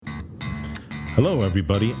Hello,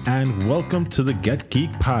 everybody, and welcome to the Get Geek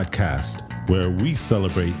podcast, where we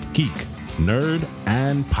celebrate geek, nerd,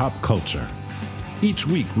 and pop culture. Each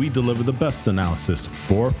week, we deliver the best analysis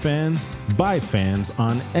for fans, by fans,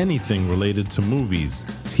 on anything related to movies,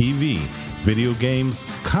 TV, video games,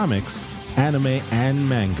 comics, anime, and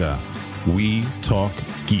manga. We talk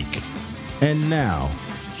geek. And now,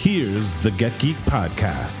 here's the Get Geek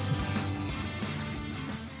podcast.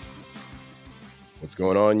 What's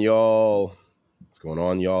going on, y'all? What's going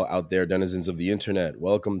on, y'all out there, denizens of the internet?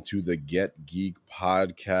 Welcome to the Get Geek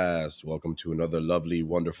podcast. Welcome to another lovely,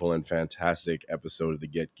 wonderful, and fantastic episode of the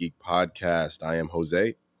Get Geek podcast. I am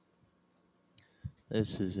Jose.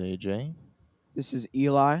 This is AJ. This is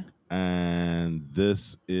Eli. And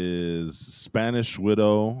this is Spanish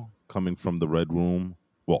Widow coming from the Red Room,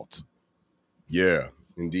 Walt. Yeah,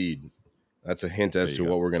 indeed. That's a hint as to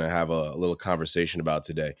what we're going to have a little conversation about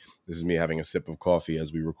today. This is me having a sip of coffee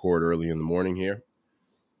as we record early in the morning here.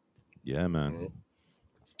 Yeah, man.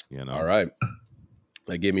 You know. All right.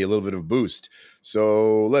 That gave me a little bit of a boost.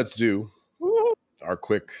 So let's do our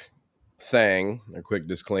quick thing, a quick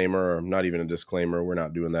disclaimer, or not even a disclaimer. We're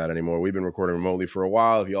not doing that anymore. We've been recording remotely for a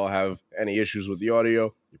while. If y'all have any issues with the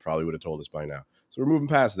audio, you probably would have told us by now. So we're moving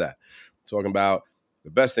past that. Talking about the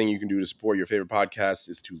best thing you can do to support your favorite podcast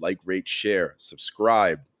is to like, rate, share,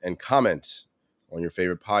 subscribe, and comment on your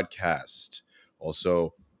favorite podcast.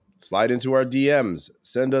 Also, slide into our DMs.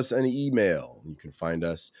 Send us an email. You can find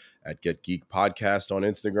us at Get Geek Podcast on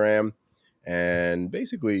Instagram and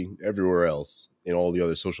basically everywhere else in all the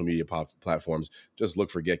other social media platforms. Just look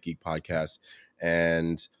for Get Geek Podcast.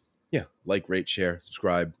 And yeah, like, rate, share,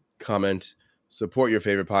 subscribe, comment, support your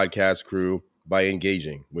favorite podcast crew by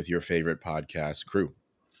engaging with your favorite podcast crew.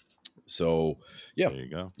 So yeah, There you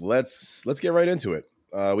go. let's get right into it.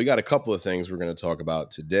 We got a couple of things we're going to talk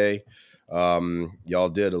about today. Y'all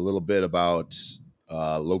did a little bit about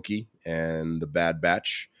Loki and the Bad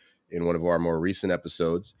Batch in one of our more recent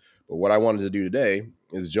episodes. But what I wanted to do today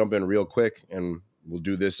is jump in real quick, and we'll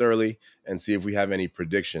do this early and see if we have any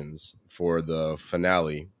predictions for the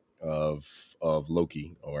finale of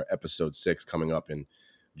Loki, or episode 6, coming up in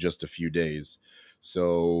just a few days.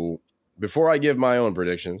 So before I give my own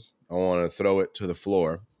predictions, I want to throw it to the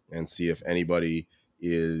floor and see if anybody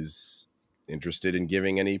is interested in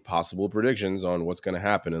giving any possible predictions on what's going to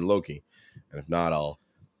happen in Loki. And if not, I'll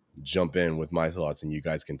jump in with my thoughts and you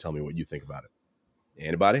guys can tell me what you think about it.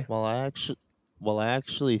 Anybody? Well, I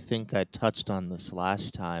actually think I touched on this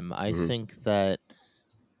last time. I think that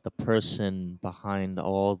the person behind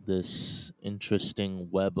all this interesting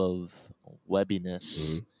web of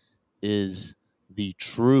webbiness is the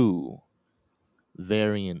true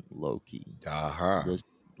variant Loki.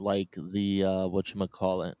 Like the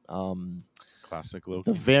whatchamacallit, Classic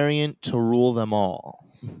Loki. the variant to rule them all.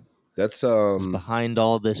 That's Is behind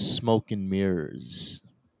all this smoke and mirrors.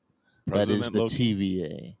 President that is the Loki.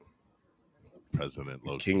 TVA. President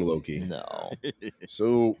Loki. King Loki. No.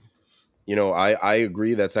 So, you know, I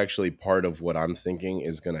agree. That's actually part of what I'm thinking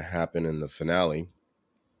is going to happen in the finale.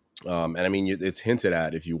 And I mean, it's hinted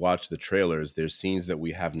at if you watch the trailers. There's scenes that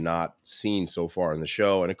we have not seen so far in the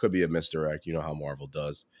show, and it could be a misdirect. You know how Marvel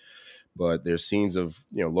does. But there's scenes of,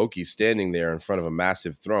 you know, Loki standing there in front of a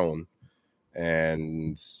massive throne,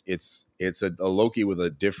 and it's a Loki with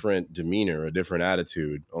a different demeanor, a different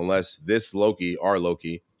attitude. Unless this Loki, our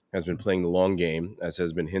Loki, has been playing the long game, as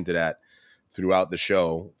has been hinted at throughout the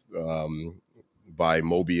show by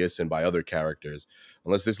Mobius and by other characters.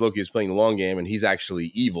 Unless this Loki is playing the long game and he's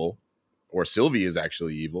actually evil, or Sylvie is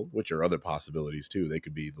actually evil, which are other possibilities too. They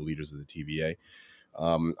could be the leaders of the TVA.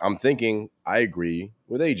 I'm thinking I agree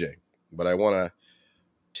with AJ, but I want to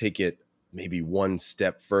take it maybe one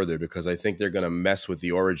step further, because I think they're going to mess with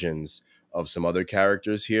the origins of some other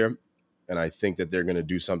characters here. And I think that they're going to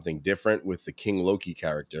do something different with the King Loki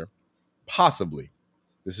character. Possibly.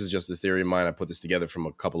 This is just a theory of mine. I put this together from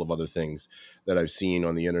a couple of other things that I've seen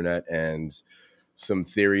on the internet and some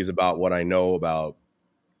theories about what I know about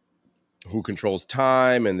who controls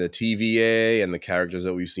time and the TVA and the characters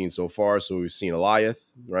that we've seen so far. So we've seen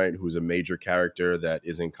Alioth, right, who's a major character that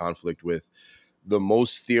is in conflict with the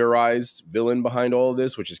most theorized villain behind all of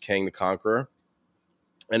this, which is Kang the Conqueror.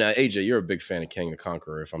 And AJ, you're a big fan of Kang the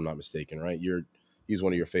Conqueror, if I'm not mistaken, right? He's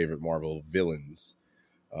one of your favorite Marvel villains.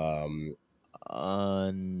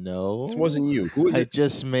 No. This wasn't you. Who is it?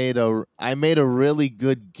 I made a really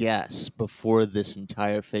good guess before this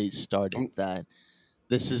entire phase started that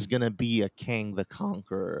this is gonna be a Kang the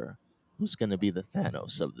Conqueror who's gonna be the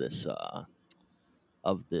Thanos of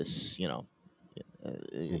this, you know,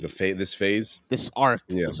 This phase. This arc.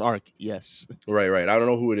 Yeah. This arc. Yes. Right. I don't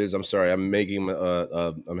know who it is. I'm sorry. I'm making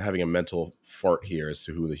I'm having a mental fart here as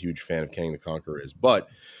to who the huge fan of Kang the Conqueror is. But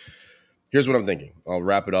here's what I'm thinking. I'll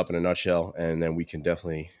wrap it up in a nutshell, and then we can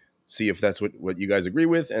definitely see if that's what you guys agree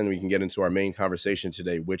with, and we can get into our main conversation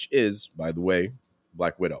today, which is, by the way,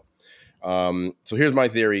 Black Widow. So here's my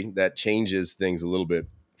theory that changes things a little bit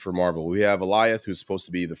for Marvel. We have Alioth, who's supposed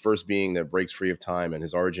to be the first being that breaks free of time, and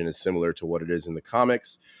his origin is similar to what it is in the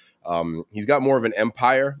comics. He's got more of an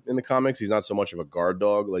empire in the comics. He's not so much of a guard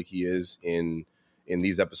dog like he is in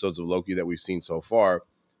these episodes of Loki that we've seen so far.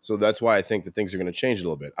 So that's why I think that things are going to change a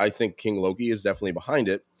little bit. I think King Loki is definitely behind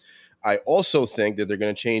it. I also think that they're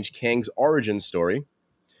going to change Kang's origin story.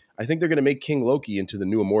 I think they're going to make King Loki into the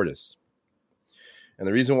new Immortus. And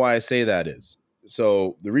the reason why I say that is,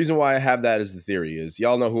 so the reason why I have that as the theory is,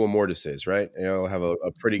 y'all know who Immortus is, right? Y'all have a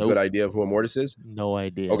pretty good idea of who Immortus is? No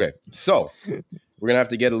idea. Okay, so we're going to have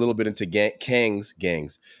to get a little bit into Kang's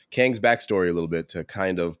backstory a little bit to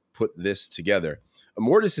kind of put this together.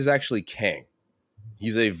 Immortus is actually Kang.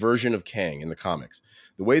 He's a version of Kang in the comics.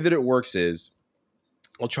 The way that it works is,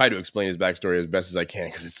 I'll try to explain his backstory as best as I can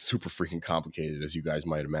because it's super freaking complicated, as you guys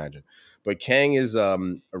might imagine. But Kang is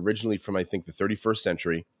originally from, I think, the 31st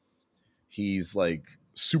century. He's like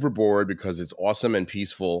super bored because it's awesome and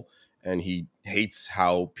peaceful, and he hates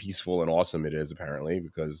how peaceful and awesome it is, apparently,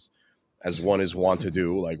 because as one is wont to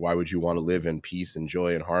do, like, why would you want to live in peace and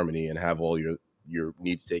joy and harmony and have all your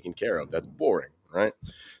needs taken care of? That's boring, right?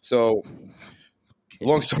 So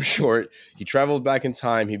long story short, he traveled back in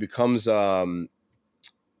time. He becomes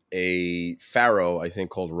a pharaoh, I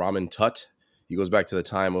think, called Ramen Tut. He goes back to the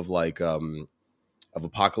time of of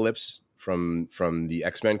Apocalypse from the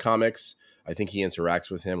X-Men comics. I think he interacts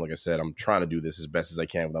with him. Like I said, I'm trying to do this as best as I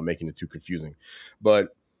can without making it too confusing.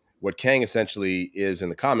 But what Kang essentially is in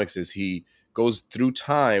the comics is he goes through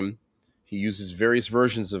time. He uses various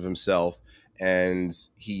versions of himself, and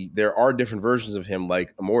there are different versions of him,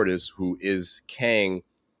 like Immortus, who is Kang,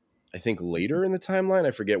 I think later in the timeline.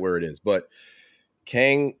 I forget where it is. But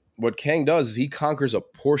what Kang does is he conquers a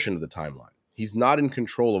portion of the timeline. He's not in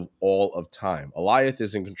control of all of time. Alioth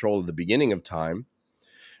is in control of the beginning of time.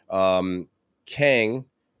 Kang,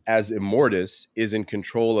 as Immortus, is in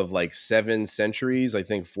control of like 7 centuries, I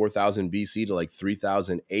think 4000 BC to like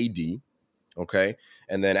 3000 AD. Okay.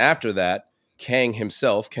 And then after that, Kang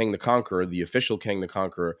himself, Kang the Conqueror, the official Kang the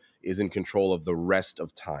Conqueror, is in control of the rest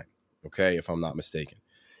of time. Okay. If I'm not mistaken.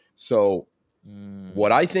 So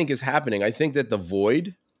what I think is happening, I think that the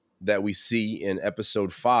void that we see in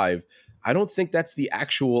episode 5, I don't think that's the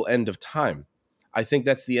actual end of time. I think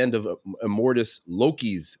that's the end of Immortus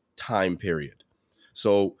Loki's time period.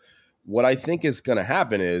 So what I think is going to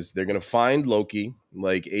happen is they're going to find Loki,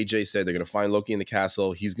 like AJ said, they're going to find Loki in the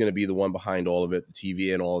castle. He's going to be the one behind all of it, the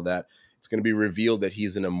TV and all of that. It's going to be revealed that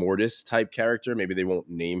he's an Immortus type character. Maybe they won't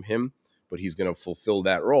name him, but he's going to fulfill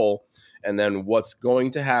that role. And then what's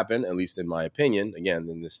going to happen, at least in my opinion, again,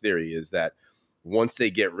 in this theory, is that once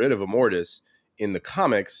they get rid of Immortus in the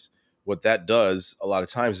comics, what that does a lot of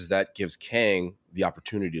times is that gives Kang the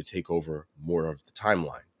opportunity to take over more of the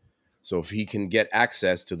timeline. So if he can get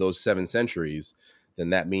access to those 7 centuries, then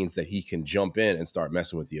that means that he can jump in and start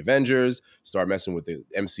messing with the Avengers, start messing with the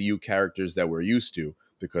MCU characters that we're used to,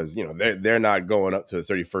 because they're not going up to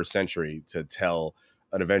the 31st century to tell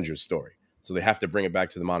an Avengers story. So they have to bring it back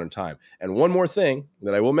to the modern time. And one more thing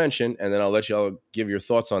that I will mention, and then I'll let y'all give your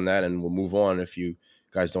thoughts on that, and we'll move on if you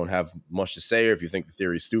guys don't have much to say or if you think the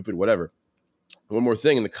theory is stupid, whatever. One more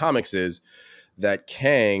thing in the comics is that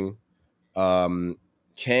Kang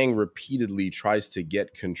repeatedly tries to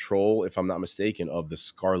get control, if I'm not mistaken, of the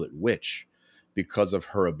Scarlet Witch because of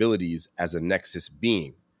her abilities as a Nexus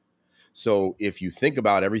being. So if you think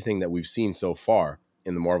about everything that we've seen so far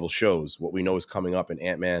in the Marvel shows, what we know is coming up in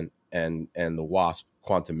Ant-Man and the Wasp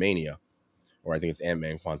Quantumania, or I think it's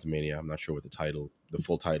Ant-Man Quantumania. I'm not sure what the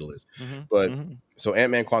full title is. But so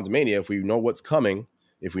Ant-Man Quantumania, if we know what's coming,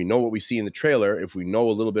 if we know what we see in the trailer, if we know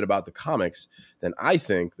a little bit about the comics, then I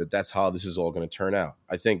think that that's how this is all going to turn out.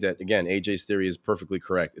 I think that, again, AJ's theory is perfectly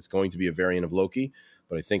correct. It's going to be a variant of Loki,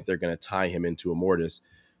 but I think they're going to tie him into Immortus.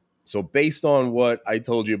 So based on what I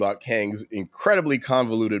told you about Kang's incredibly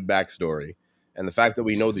convoluted backstory and the fact that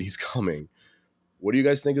we know that he's coming, what do you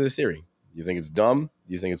guys think of the theory? Do you think it's dumb?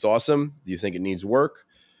 Do you think it's awesome? Do you think it needs work?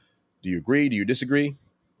 Do you agree? Do you disagree?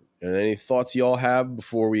 And any thoughts y'all have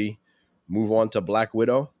before we move on to Black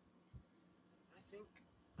Widow?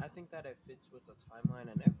 I think that it fits with the timeline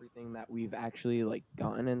and everything that we've actually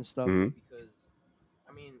gotten and stuff. Mhm. Because,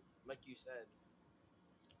 I mean, like you said,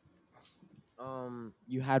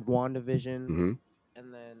 you had WandaVision, Mhm.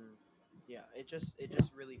 and then Yeah, it just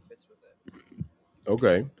really fits with it.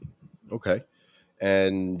 Okay.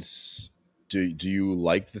 And do you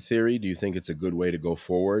like the theory? Do you think it's a good way to go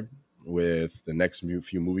forward with the next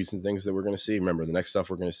few movies and things that we're going to see? Remember, the next stuff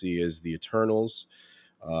we're going to see is the Eternals,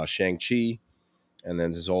 Shang-Chi, and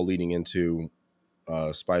then this is all leading into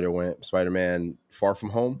Spider-Man Far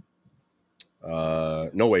From Home,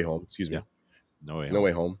 No Way Home, excuse me, Yeah. No way. No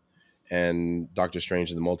Way Home, and Doctor Strange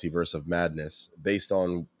in the Multiverse of Madness. Based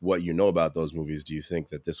on what you know about those movies, do you think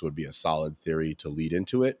that this would be a solid theory to lead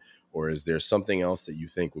into it, or is there something else that you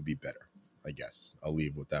think would be better? I guess I'll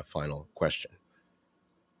leave with that final question.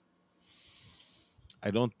 I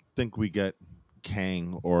don't think we get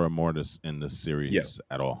Kang or Immortus in this series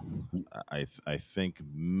at all. I think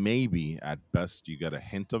maybe at best you get a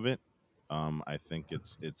hint of it. I think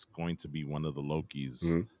it's going to be one of the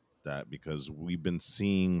Lokis that, because we've been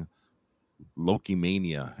seeing Loki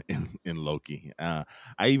mania in Loki. I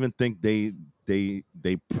even think they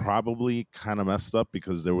probably kind of messed up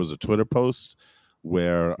because there was a Twitter post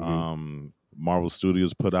where Marvel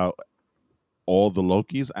Studios put out all the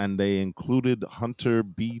Lokis and they included Hunter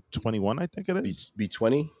B21, I think it is.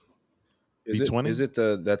 B20? B20? Is it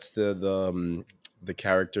the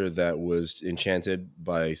character that was enchanted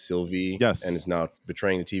by Sylvie Yes. and is now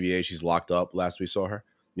betraying the TVA? She's locked up last we saw her.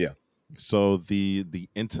 Yeah. So the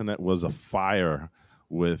internet was afire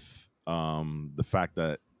with the fact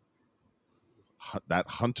that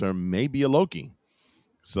Hunter may be a Loki.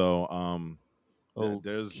 So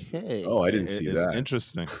there's Oh, I didn't see it's that.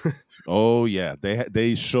 interesting. Oh yeah,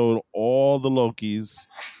 they showed all the Lokis,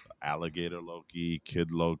 Alligator Loki,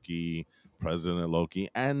 Kid Loki, President Loki,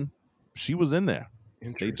 and she was in there.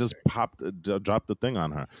 They just dropped the thing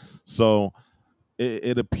on her. So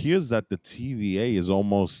it appears that the TVA is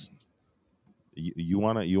almost. You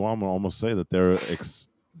want to almost say that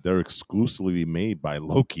they're exclusively made by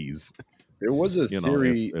Lokis. There was a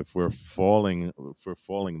theory. If we're falling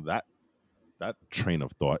that train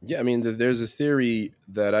of thought. Yeah, I mean, there's a theory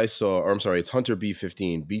that I saw, or I'm sorry, it's Hunter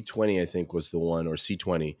B15. B20, I think, was the one, or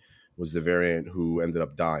C20 was the variant who ended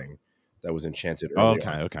up dying that was enchanted early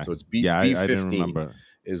on. Okay. So it's B15 I didn't remember.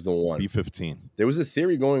 Is the one. B15. There was a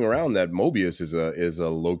theory going around that Mobius is a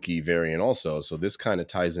Loki variant also. So this kind of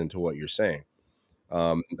ties into what you're saying.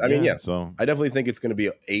 I mean, so I definitely think it's going to be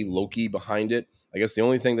a Loki behind it. I guess the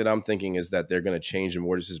only thing that I'm thinking is that they're going to change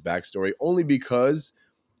Immortus' backstory only because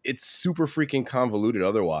it's super freaking convoluted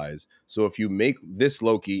otherwise. So if you make this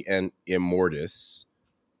Loki and Immortus,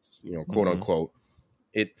 quote unquote,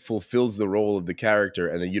 it fulfills the role of the character,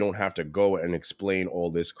 and then you don't have to go and explain all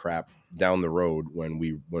this crap down the road when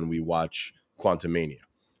we watch Quantumania.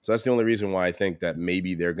 So that's the only reason why I think that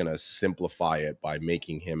maybe they're going to simplify it by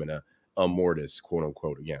making him a Immortus, quote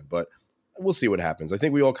unquote, again. But we'll see what happens. I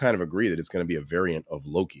think we all kind of agree that it's going to be a variant of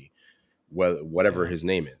Loki, whatever his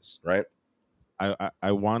name is, right?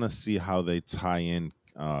 I want to see how they tie in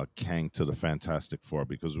Kang to the Fantastic Four,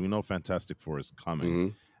 because we know Fantastic Four is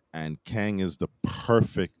coming, and Kang is the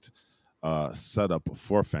perfect setup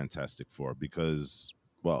for Fantastic Four because,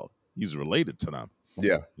 well, he's related to them.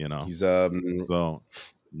 Yeah, he's so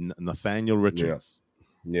Nathaniel Richards.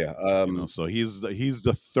 Yeah. So he's the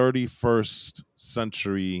 31st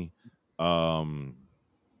century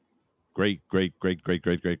great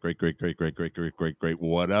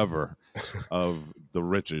whatever of the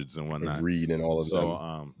Richards and whatnot. Reed and all of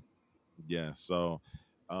them. So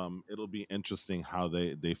it'll be interesting how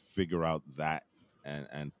they figure out that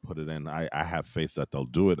and put it in. I have faith that they'll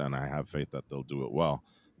do it, and I have faith that they'll do it well.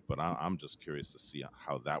 But I'm just curious to see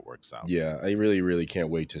how that works out. Yeah, I really, really can't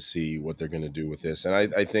wait to see what they're going to do with this. And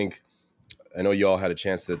I think, I know y'all had a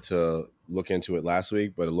chance to look into it last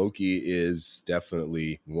week, but Loki is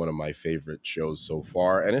definitely one of my favorite shows so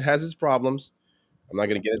far. And it has its problems. I'm not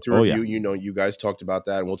going to get into review. Yeah. You guys talked about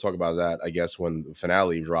that, and we'll talk about that, I guess, when the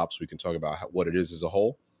finale drops. We can talk about what it is as a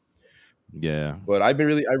whole. Yeah. But I've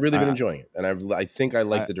really been enjoying it. And I think I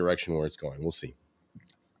like the direction where it's going. We'll see.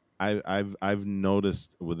 I've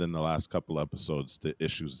noticed within the last couple episodes the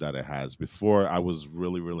issues that it has. Before I was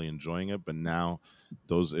really, really enjoying it, but now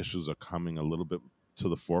those issues are coming a little bit to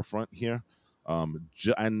the forefront here.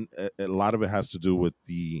 And a lot of it has to do with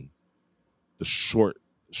the short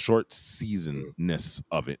seasonness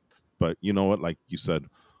of it. But you know what? Like you said,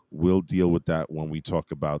 we'll deal with that when we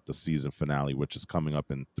talk about the season finale, which is coming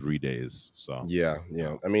up in 3 days. So yeah.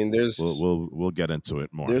 I mean, we'll get into it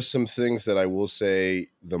more. There's some things that I will say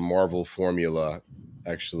the Marvel formula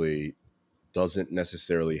actually doesn't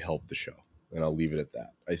necessarily help the show, and I'll leave it at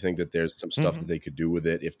that. I think that there's some stuff that they could do with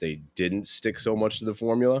it if they didn't stick so much to the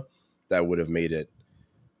formula. That would have made it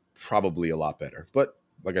probably a lot better. But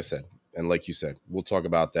like I said, and like you said, we'll talk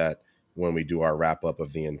about that when we do our wrap up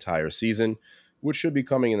of the entire season, which should be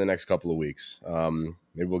coming in the next couple of weeks.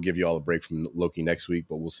 Maybe we'll give you all a break from Loki next week,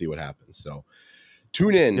 but we'll see what happens. So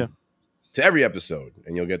tune in to every episode,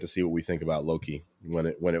 and you'll get to see what we think about Loki when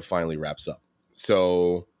it finally wraps up.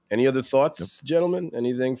 So, any other thoughts, gentlemen?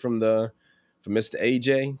 Anything from Mr.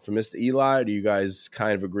 AJ, from Mr. Eli? Do you guys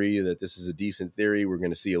kind of agree that this is a decent theory? We're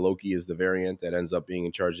going to see a Loki as the variant that ends up being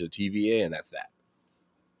in charge of the TVA, and that's that.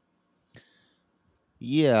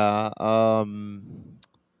 Yeah.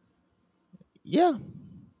 Yeah.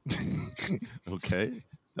 Okay,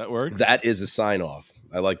 that works. That is a sign off.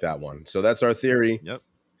 I like that one. So that's our theory. Yep.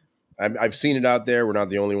 I've seen it out there. We're not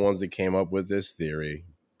the only ones that came up with this theory,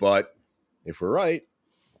 but if we're right,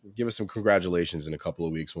 give us some congratulations in a couple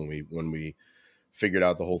of weeks when we figured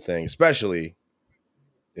out the whole thing, especially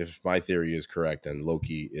if my theory is correct and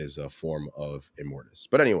Loki is a form of Immortus.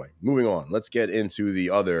 But anyway, moving on. Let's get into the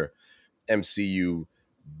other MCU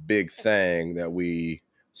big thing that we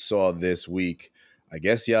saw this week. I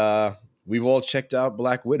guess, we've all checked out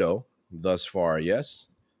Black Widow thus far, yes?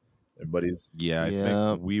 Everybody's... Yeah, I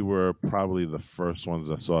think we were probably the first ones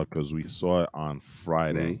that saw it because we saw it on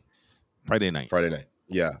Friday. Friday night.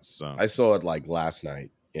 Yeah. So I saw it like last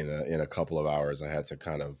night in a couple of hours. I had to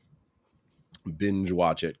kind of binge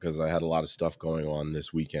watch it because I had a lot of stuff going on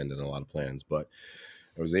this weekend and a lot of plans, but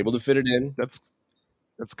I was able to fit it in. That's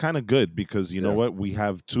kind of good because you know what? We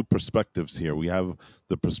have two perspectives here. We have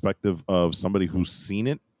the perspective of somebody who's seen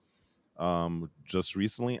it just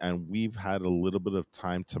recently, and we've had a little bit of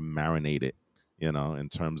time to marinate it, in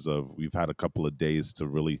terms of we've had a couple of days to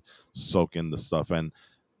really soak in the stuff. And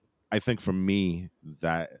I think for me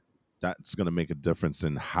that's going to make a difference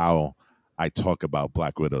in how I talk about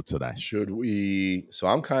Black Widow today. Should we? So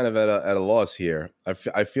I'm kind of at a loss here. I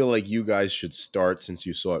feel like you guys should start since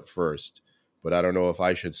you saw it first, but I don't know if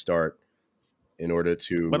I should start in order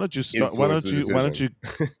to. Why don't you start? Why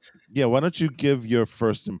don't you give your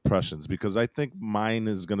first impressions? Because I think mine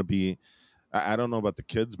is going to be. I don't know about the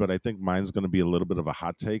kids, but I think mine's going to be a little bit of a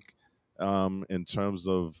hot take, in terms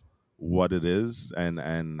of what it is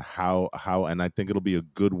and how, and I think it'll be a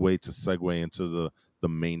good way to segue into the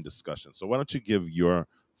main discussion. So why don't you give your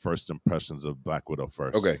first impressions of Black Widow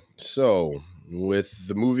first? Okay, so with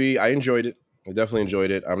the movie, I enjoyed it. I definitely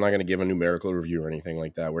enjoyed it. I'm not going to give a numerical review or anything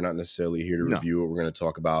like that. We're not necessarily here to review it. We're going to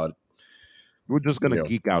talk about... We're just going to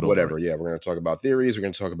geek out whatever. over it. Yeah, we're going to talk about theories. We're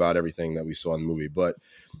going to talk about everything that we saw in the movie. But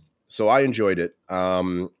so I enjoyed it.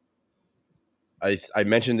 I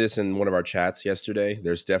mentioned this in one of our chats yesterday.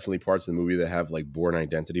 There's definitely parts of the movie that have like Bourne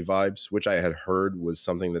Identity vibes, which I had heard was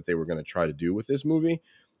something that they were going to try to do with this movie,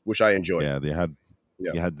 which I enjoyed. Yeah, they had.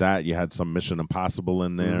 Yeah. You had that. You had some Mission Impossible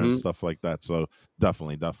in there and stuff like that. So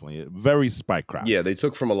definitely, very spycraft. Yeah, they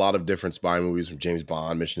took from a lot of different spy movies, from James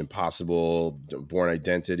Bond, Mission Impossible, Bourne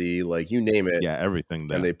Identity, like you name it. Yeah, everything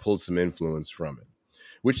there. And they pulled some influence from it,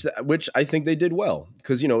 which I think they did well.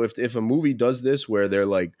 Because if a movie does this, where they're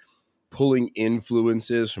like pulling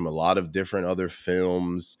influences from a lot of different other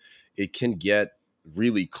films, it can get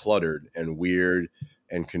really cluttered and weird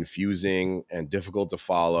and confusing and difficult to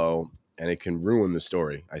follow, and it can ruin the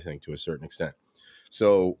story, I think, to a certain extent.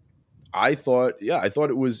 So I thought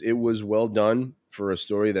it was well done for a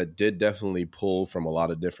story that did definitely pull from a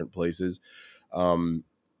lot of different places.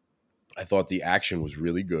 I thought the action was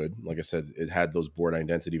really good. Like I said, it had those Bourne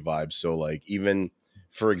Identity vibes. So like, even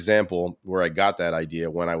for example, where I got that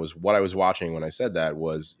idea what I was watching when I said that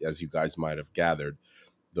was, as you guys might have gathered,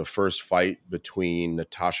 the first fight between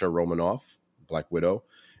Natasha Romanoff, Black Widow,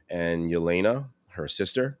 and Yelena, her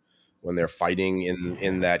sister, when they're fighting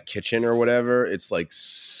in that kitchen or whatever. It's like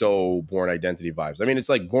so Bourne Identity vibes. I mean, it's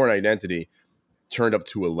like Bourne Identity turned up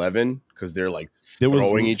to 11 because they're like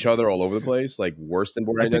throwing each other all over the place, like worse than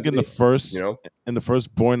Bourne Identity. I think in the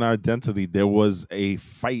first Bourne Identity, there was a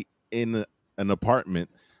fight in an apartment.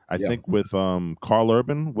 I think with Carl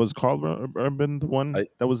Urban. Was Carl Urban the one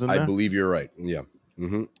that was in there? I believe you're right. Yeah.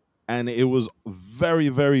 Mm-hmm. And it was very,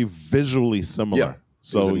 very visually similar. Yeah.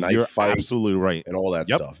 So you're absolutely right. And all that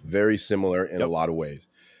stuff. Very similar in a lot of ways.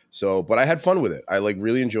 So, but I had fun with it. I like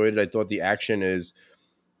really enjoyed it. I thought the action is...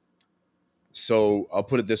 So I'll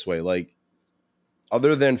put it this way, like,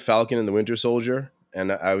 other than Falcon and the Winter Soldier,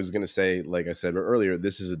 and I was going to say, like I said earlier,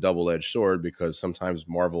 this is a double-edged sword because sometimes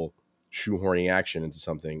Marvel shoehorning action into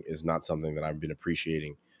something is not something that I've been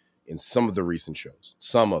appreciating in some of the recent shows.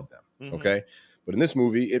 Some of them, okay? But in this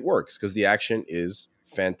movie, it works because the action is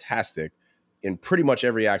fantastic in pretty much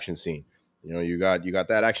every action scene. You got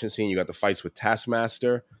that action scene. You got the fights with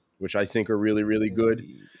Taskmaster, which I think are really, really good.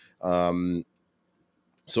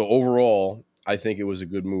 So overall, I think it was a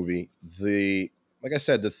good movie. Like I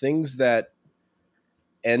said, the things that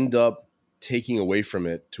end up taking away from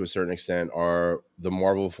it to a certain extent are the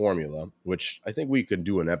Marvel formula, which I think we could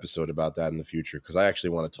do an episode about that in the future, because I actually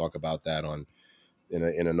want to talk about that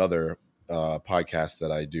in another podcast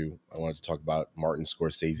that I do. I wanted to talk about Martin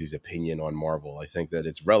Scorsese's opinion on Marvel. I think that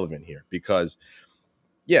it's relevant here because,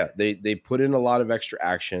 yeah, they put in a lot of extra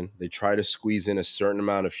action. They try to squeeze in a certain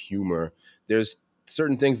amount of humor. There's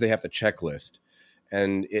certain things they have to checklist,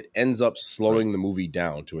 and it ends up slowing the movie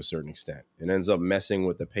down to a certain extent. It ends up messing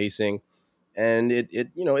with the pacing, and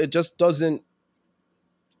it just doesn't.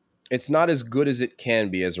 It's not as good as it can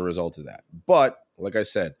be as a result of that. But like I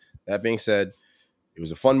said, that being said, it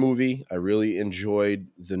was a fun movie. I really enjoyed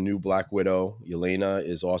the new Black Widow. Yelena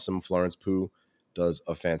is awesome. Florence Pugh does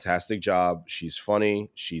a fantastic job. She's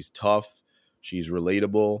funny. She's tough. She's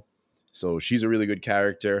relatable. So she's a really good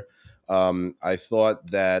character. I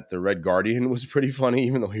thought that the Red Guardian was pretty funny,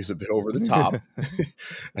 even though he was a bit over the top.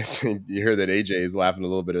 I think you hear that AJ is laughing a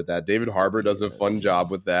little bit at that. David Harbour does a fun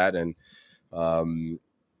job with that. And,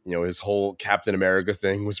 his whole Captain America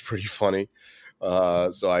thing was pretty funny.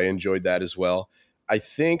 So I enjoyed that as well. I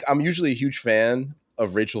think I'm usually a huge fan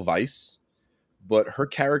of Rachel Weisz, but her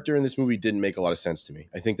character in this movie didn't make a lot of sense to me.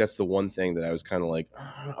 I think that's the one thing that I was kind of like,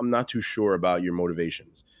 I'm not too sure about your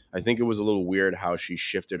motivations. I think it was a little weird how she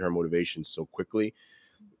shifted her motivations so quickly,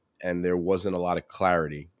 and there wasn't a lot of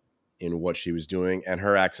clarity in what she was doing, and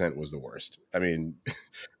her accent was the worst. I mean,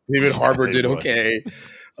 David Harbour did okay.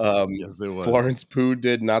 Yes, it was. Florence Pugh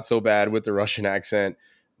did not so bad with the Russian accent.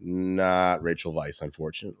 Not Rachel Weisz,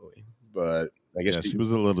 unfortunately. But I guess she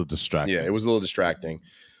was a little distracting. Yeah, it was a little distracting.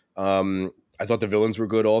 I thought the villains were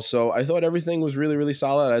good also. I thought everything was really, really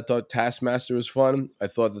solid. I thought Taskmaster was fun. I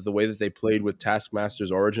thought that the way that they played with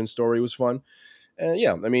Taskmaster's origin story was fun. And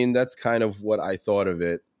yeah, I mean, that's kind of what I thought of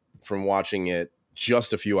it from watching it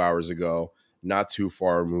just a few hours ago, not too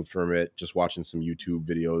far removed from it, just watching some YouTube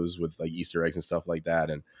videos with like Easter eggs and stuff like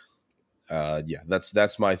that. And yeah,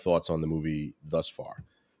 that's my thoughts on the movie thus far.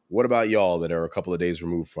 What about y'all that are a couple of days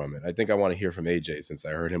removed from it? I think I want to hear from AJ since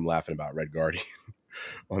I heard him laughing about Red Guardian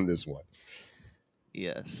on this one.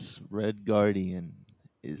 Yes, Red Guardian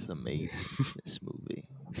is amazing in this movie.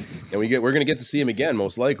 And we're gonna get to see him again,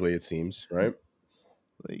 most likely, it seems, right?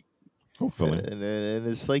 Like, hopefully. And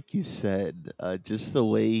it's like you said, just the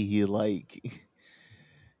way he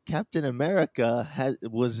Captain America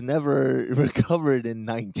was never recovered in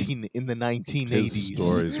the 1980s. His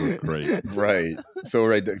stories were great. Right. So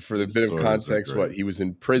for the bit of context, he was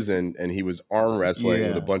in prison and he was arm wrestling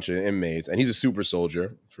with a bunch of inmates, and he's a super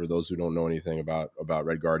soldier. For those who don't know anything about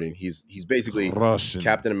Red Guardian, he's basically Russian.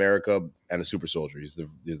 Captain America and a super soldier. He's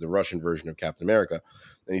the Russian version of Captain America.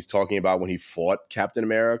 And he's talking about when he fought Captain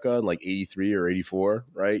America in like 83 or 84,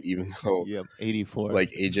 right? Even though 84.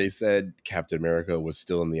 Like AJ said, Captain America was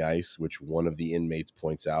still in the ice, which one of the inmates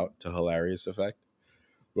points out to hilarious effect.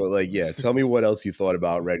 But like, yeah, tell me what else you thought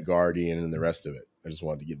about Red Guardian and the rest of it. I just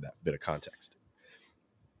wanted to give that bit of context.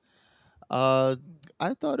 I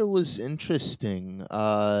thought it was interesting.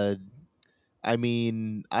 I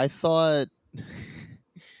mean, I thought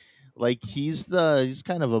like he's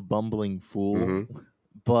kind of a bumbling fool,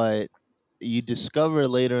 but you discover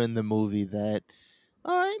later in the movie that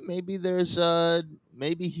all right, maybe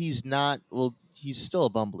maybe he's not, well, he's still a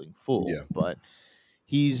bumbling fool, but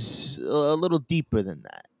he's a little deeper than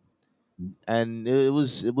that. And it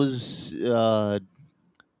was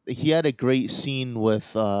he had a great scene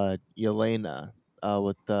with Yelena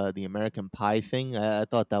with the American Pie thing. I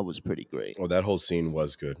thought that was pretty great. Well, that whole scene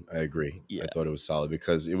was good. I agree. Yeah. I thought it was solid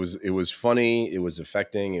because it was funny, it was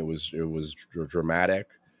affecting, it was dramatic.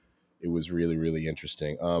 It was really, really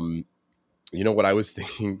interesting. You know what I was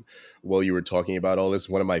thinking while you were talking about all this?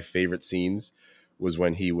 One of my favorite scenes was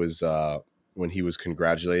when he was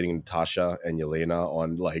congratulating Natasha and Yelena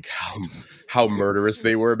on like how murderous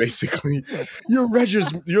they were. Basically, your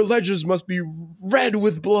ledgers must be red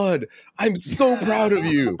with blood. I'm so proud of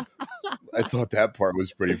you. I thought that part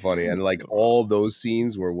was pretty funny, and like all those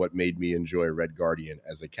scenes were what made me enjoy Red Guardian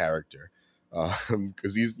as a character,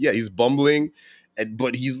 because he's bumbling,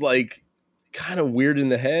 but he's like kind of weird in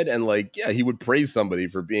the head, and like he would praise somebody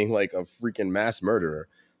for being like a freaking mass murderer.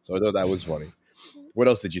 So I thought that was funny. What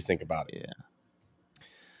else did you think about it?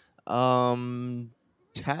 Yeah.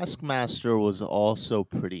 Taskmaster was also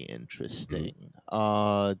pretty interesting.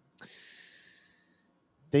 I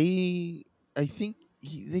think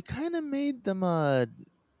they kind of made them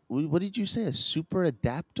what did you say, a super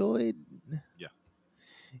adaptoid? Yeah.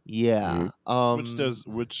 Yeah.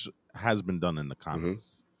 Which has been done in the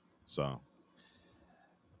comics. So,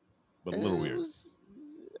 but a little weird.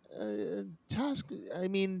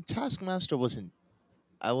 Taskmaster wasn't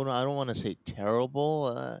I don't want to say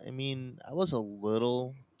terrible. I mean, I was a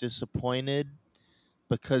little disappointed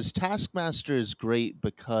because Taskmaster is great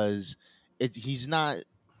because he's not,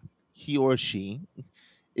 he or she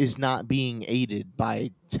is not being aided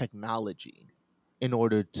by technology in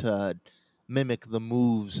order to mimic the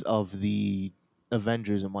moves of the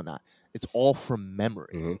Avengers and whatnot. It's all from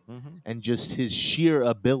memory Hmm. Mm-hmm. and just his sheer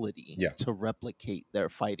ability Yeah. to replicate their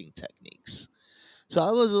fighting techniques. So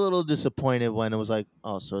I was a little disappointed when it was like,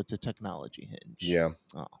 oh, so it's a technology hinge. Yeah.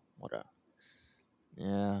 Oh, whatever.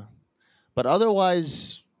 Yeah. But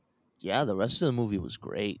otherwise, yeah, the rest of the movie was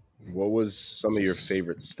great. What was some of your Just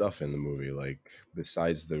favorite stuff in the movie? Like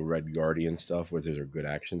besides the Red Guardian stuff, was there a good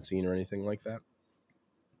action scene or anything like that?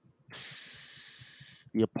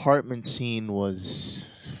 the apartment scene was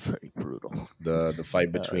very brutal. The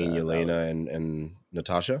fight between That was, Yelena and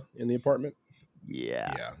Natasha in the apartment?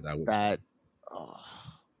 yeah, Yeah, that was that. fun.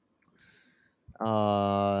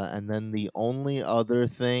 Oh. And then the only other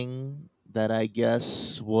thing that I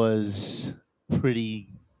guess was pretty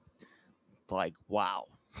like wow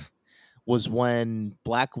was when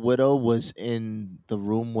Black Widow was in the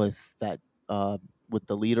room uh with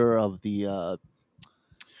the leader of the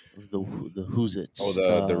who's Oh, it's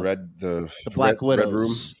the the red Black red room.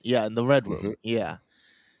 Widows, yeah, in the Red Hmm. Room, yeah,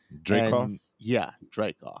 Dracoff. and yeah,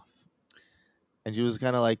 Dreykov, and she was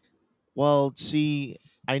kind of like, well, see,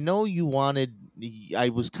 I know you wanted. I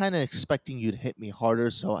was kind of expecting you to hit me harder,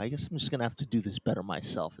 so I guess I'm just gonna have to do this better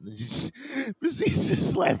myself. And then she just proceeds to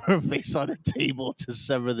slam her face on the table to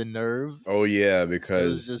sever the nerve. Oh yeah, It was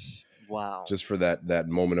because just wow. just for that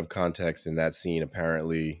moment of context in that scene,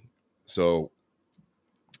 apparently, so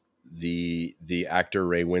the actor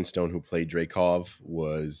Ray Winstone who played Dreykov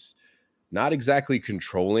was not exactly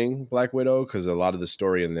controlling Black Widow, because a lot of the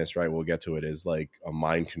story in this, right, we'll get to it, is like a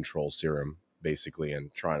mind control serum basically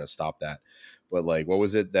and trying to stop that. But like, what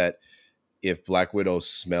was it that if Black Widow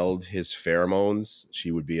smelled his pheromones,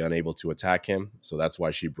 she would be unable to attack him? So that's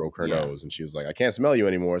why she broke her Yeah. nose, and she was like, I can't smell you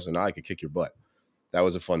anymore, so now I could kick your butt. That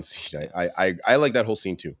was a fun scene. I like that whole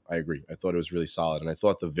scene too. I agree. I thought it was really solid, and I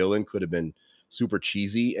thought the villain could have been super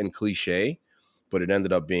cheesy and cliche, but it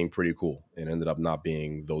ended up being pretty cool. It ended up not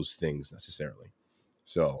being those things necessarily.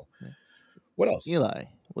 So, what else? Eli,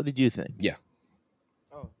 what did you think? Yeah.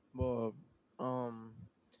 Oh well,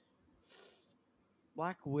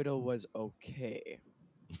 Black Widow was okay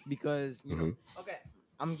because Mhm. okay,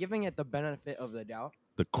 I'm giving it the benefit of the doubt.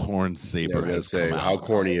 The corn Yeah, I saber was gonna has say, come how out.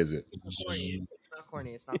 corny is it? It's not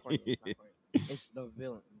corny. It's not corny. It's not corny. It's the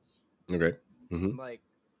villains. Okay. Hmm. Like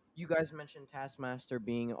you guys mentioned Taskmaster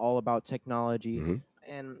being all about technology, Hmm.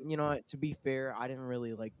 and to be fair, I didn't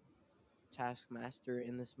really like Taskmaster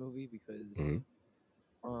in this movie because Hmm.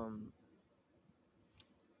 um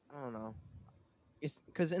I don't know. It's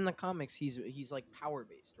because in the comics he's like power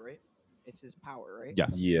based, right? It's his power, right?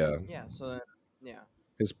 Yes. Yeah. Yeah. So then, yeah,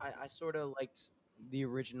 His I sort of liked the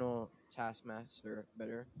original Taskmaster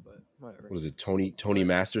better, but whatever. what is it? Tony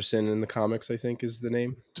Masterson in the comics, I think, is the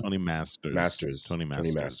name. Tony Masters. Masters. Tony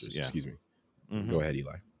Masters. Yeah. Excuse me. Mhm. Go ahead,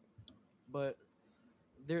 Eli. But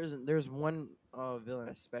there's one villain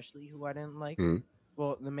especially who I didn't like. Mhm.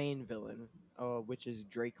 Well, the main villain, which is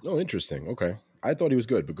Drake. Oh, interesting. Okay, I thought he was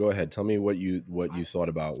good, but go ahead. Tell me what you thought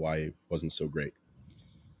about why it wasn't so great.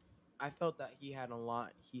 I felt that he had a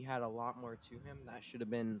lot. He had a lot more to him that should have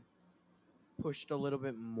been pushed a little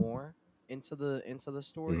bit more into the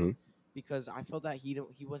story, Mhm. because I felt that he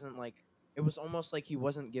wasn't like, it was almost like he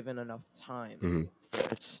wasn't given enough time. Mhm.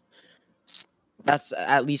 That's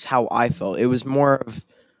at least how I felt. It was more of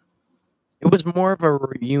a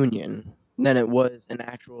reunion than it was an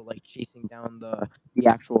actual like chasing down the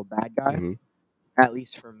actual bad guy. Mhm. At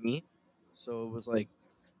least for me. So it was like,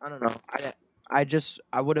 I don't know.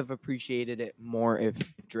 I would have appreciated it more if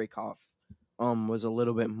Dreykov was a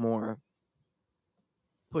little bit more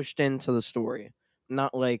pushed into the story.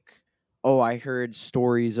 Not like, oh, I heard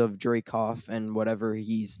stories of Dreykov and whatever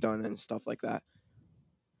he's done and stuff like that.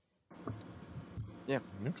 Yeah.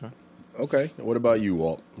 Okay. Okay. What about you,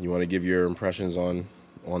 Walt? You want to give your impressions on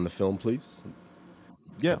the film, please?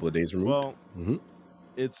 Yeah. Couple of days removed. Well, Mhm.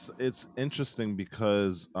 it's interesting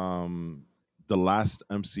because the last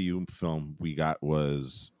MCU film we got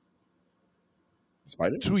was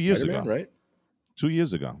 2 years Spider-Man, ago. right? 2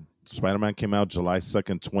 years ago. Spider-Man came out July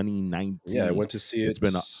 2nd, 2019. Yeah, I went to see it. It's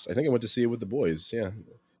been I think I went to see it with the boys. Yeah.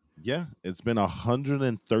 it's been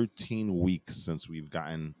 113 weeks since we've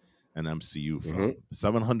gotten an MCU film.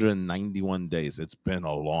 791 days. It's been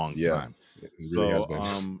a long Yeah, time. it really has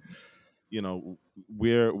So been.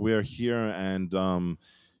 we're here, and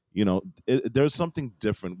there's something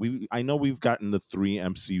different. I know we've gotten the 3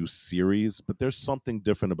 MCU series, but there's something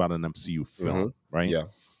different about an MCU film, right?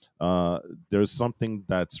 Yeah. There's something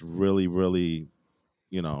that's really, really,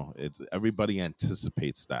 everybody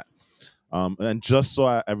anticipates that. And just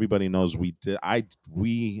so everybody knows, we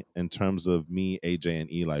in terms of me, AJ,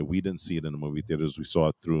 and Eli, we didn't see it in the movie theaters. We saw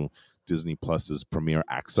it through Disney Plus's Premiere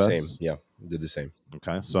Access. Same, yeah, did the same.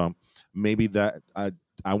 Okay, so maybe that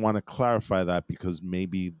I want to clarify that because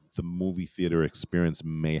maybe the movie theater experience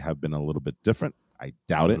may have been a little bit different. I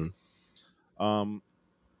doubt it.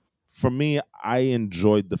 For me, I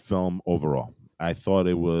enjoyed the film overall. I thought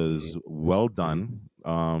it was well done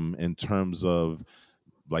in terms of,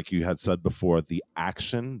 like you had said before, the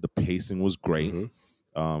action, the pacing was great.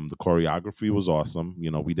 The choreography was awesome.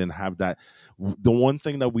 We didn't have that. The one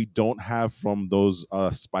thing that we don't have from those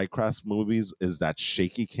Spycraft movies is that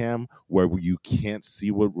shaky cam where you can't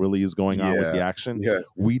see what really is going on with the action. Yeah.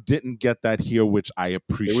 We didn't get that here, which I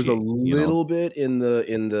appreciate. There was a little bit in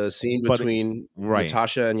the scene between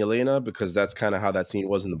Natasha and Yelena, because that's kind of how that scene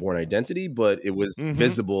was in The Bourne Identity, but it was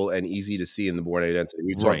visible and easy to see in The Bourne Identity.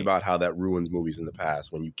 We've talked about how that ruins movies in the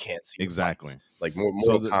past when you can't see exactly. Like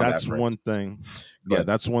Mortal Kombat, that's one thing. Yeah,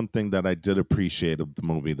 that's one thing that I did appreciate of the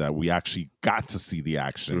movie, that we actually got to see the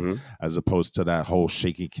action as opposed to that whole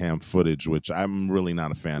shaky cam footage, which I'm really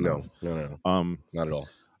not a fan of. No. Not at all.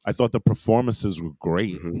 I thought the performances were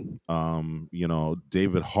great.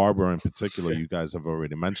 David Harbour in particular, you guys have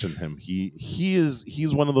already mentioned him.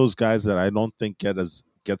 He's one of those guys that I don't think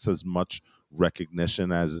gets as much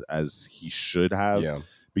recognition as he should have,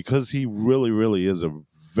 because he really, really is a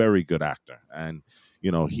very good actor, and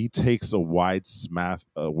he takes a wide swath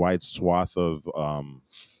of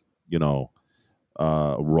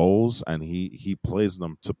roles, and he plays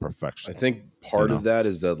them to perfection. I think part of that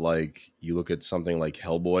is that, like, you look at something like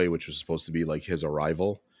Hellboy, which was supposed to be like his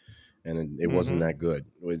arrival, and it wasn't that good.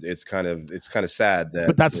 It's kind of sad that,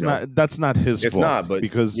 but that's not his fault. It's not, but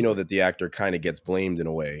because that the actor kind of gets blamed in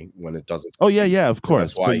a way when it doesn't. Oh yeah, of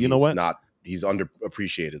course. That's why but he's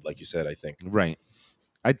underappreciated, like you said. I think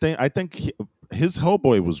I think his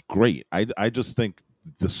Hellboy was great. I just think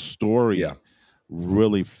the story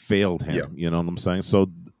really failed him. You know what I'm saying?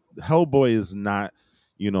 So Hellboy is not,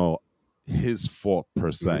 his fault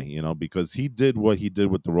per se, because he did what he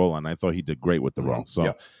did with the role, and I thought he did great with the role.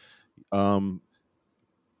 So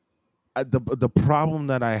the problem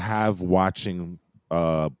that I have watching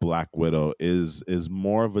Black Widow is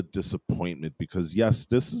more of a disappointment, because yes,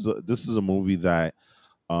 this is a movie that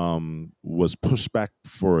was pushed back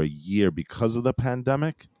for a year because of the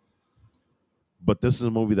pandemic, but this is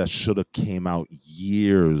a movie that should have came out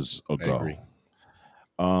years ago.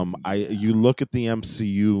 I agree. You look at the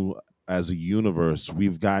MCU as a universe,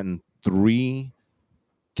 we've gotten 3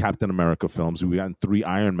 Captain America films, we've gotten 3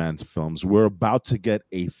 Iron Man films, we're about to get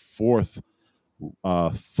a 4th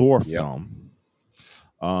Thor film.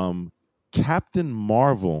 Captain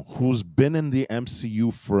Marvel, who's been in the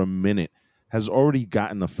MCU for a minute, has already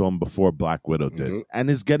gotten a film before Black Widow did, and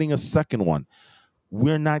is getting a second one.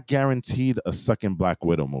 We're not guaranteed a second Black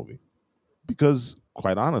Widow movie because,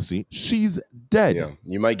 quite honestly, she's dead. Yeah,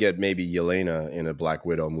 you might get maybe Yelena in a Black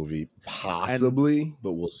Widow movie, possibly,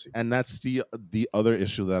 but we'll see. And that's the other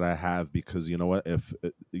issue that I have, because you know what? If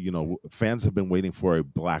fans have been waiting for a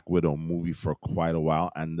Black Widow movie for quite a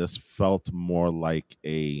while, and this felt more like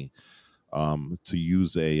a to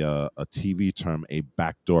use a TV term, a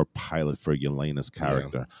backdoor pilot for Yelena's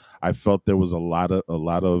character. I felt there was a lot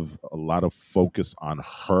of focus on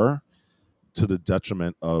her to the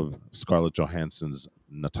detriment of Scarlett Johansson's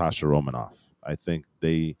Natasha Romanoff. I think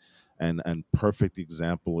and perfect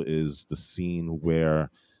example is the scene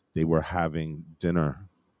where they were having dinner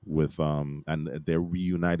with and they're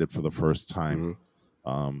reunited for the first time.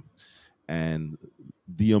 And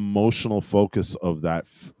the emotional focus of that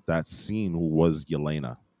scene was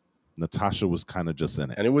Yelena. Natasha was kind of just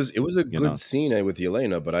in it, and it was a good scene with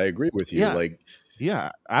Yelena. But I agree with you.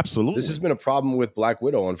 Yeah, absolutely. This has been a problem with Black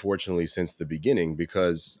Widow, unfortunately, since the beginning.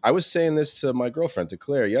 Because I was saying this to my girlfriend, to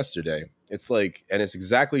Claire, yesterday. It's like, and it's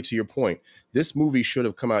exactly to your point. This movie should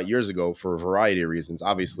have come out years ago for a variety of reasons.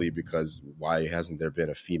 Obviously, because why hadn't there been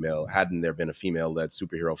a female-led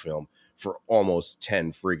superhero film for almost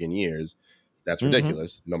 10 friggin' years? That's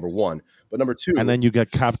ridiculous, number one. But number two... And then you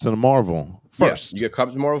get Captain Marvel first. Yeah, you get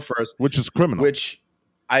Captain Marvel first. Which is criminal. Which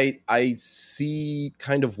I see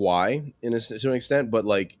kind of why, to an extent. But,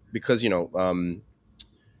 like, because,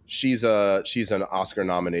 she's an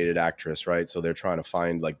Oscar-nominated actress, right? So they're trying to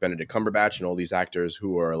find, like, Benedict Cumberbatch and all these actors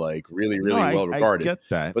who are, like, really, really well-regarded. I get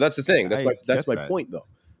that. But that's the thing. That's my point, though.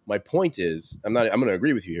 My point is, I'm going to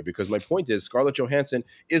agree with you here, because my point is Scarlett Johansson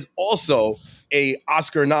is also a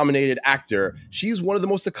Oscar nominated actor. She's one of the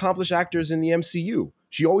most accomplished actors in the MCU.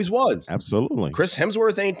 She always was. Absolutely. Chris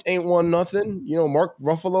Hemsworth ain't won nothing. You know, Mark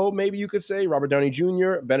Ruffalo, maybe you could say, Robert Downey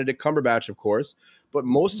Jr., Benedict Cumberbatch, of course. But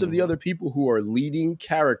most of the other people who are leading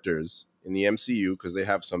characters in the MCU, because they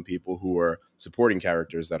have some people who are supporting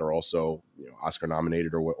characters that are also, you know, Oscar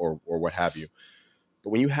nominated or what have you. But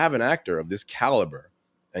when you have an actor of this caliber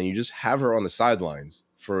and you just have her on the sidelines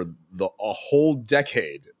for a whole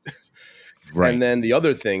decade, Right. and then the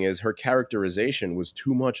other thing is her characterization was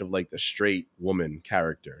too much of like the straight woman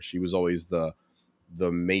character. She was always the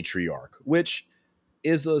matriarch, which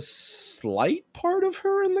is a slight part of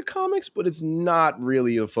her in the comics, but it's not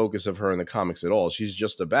really a focus of her in the comics at all. She's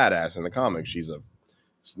just a badass in the comics. She's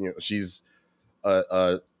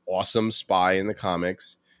a awesome spy in the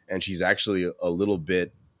comics, and she's actually a little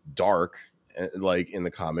bit dark. Like in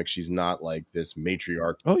the comics, she's not like this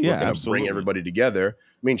matriarch. Oh yeah, going to absolutely. bring everybody together.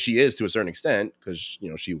 I mean, she is to a certain extent, because, you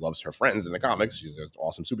know, she loves her friends in the comics. She's an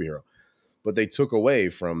awesome superhero. But they took away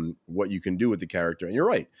from what you can do with the character. And you're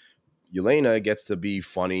right. Yelena gets to be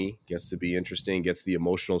funny, gets to be interesting, gets the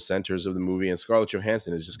emotional centers of the movie, and Scarlett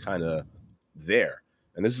Johansson is just kind of there.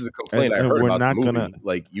 And this is a complaint I heard about the movie.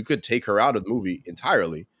 Like, you could take her out of the movie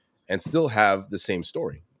entirely and still have the same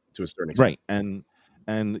story to a certain extent. Right.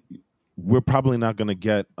 And we're probably not going to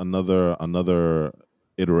get another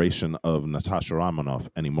iteration of Natasha Romanoff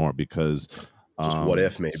anymore, because just what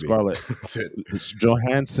if maybe Scarlett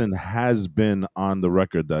Johansson has been on the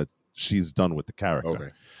record that she's done with the character. Okay.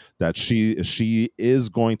 That she is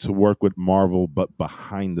going to work with Marvel, but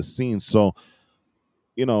behind the scenes. So,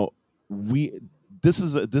 you know, this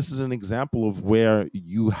is an example of where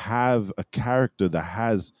you have a character that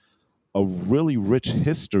has a really rich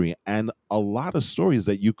history and a lot of stories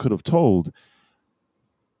that you could have told,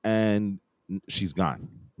 and she's gone.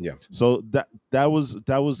 Yeah. So that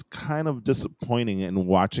was kind of disappointing in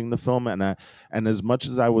watching the film, and as much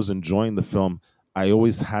as I was enjoying the film, I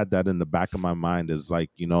always had that in the back of my mind, is like,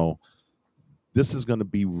 you know, this is going to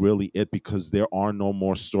be really it, because there are no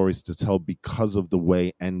more stories to tell because of the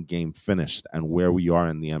way Endgame finished and where we are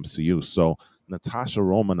in the MCU. So Natasha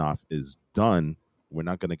Romanoff is done. We're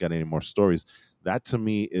not going to get any more stories. That to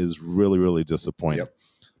me is really, really disappointing. Yep.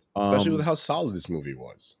 Especially with how solid this movie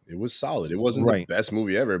was. It was solid. It wasn't the best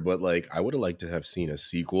movie ever, but like, I would have liked to have seen a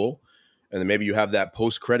sequel. And then maybe you have that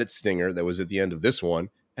post-credit stinger that was at the end of this one,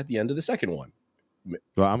 at the end of the second one.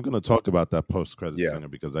 Well, I'm going to talk about that post-credit stinger,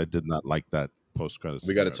 because I did not like that post-credit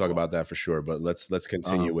stinger. We got to talk about that for sure, but let's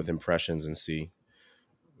continue with impressions and see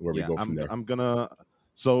where we go from there. I'm going to...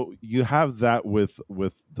 So you have that with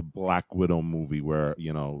the Black Widow movie, where,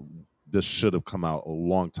 you know, this should have come out a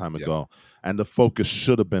long time ago, and the focus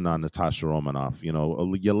should have been on Natasha Romanoff. You know,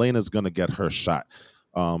 Yelena's going to get her shot.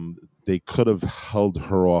 They could have held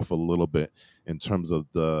her off a little bit in terms of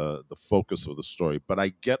the focus of the story, but I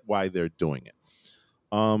get why they're doing it.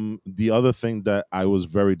 The other thing that I was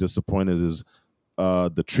very disappointed is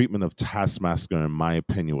the treatment of Taskmaster, in my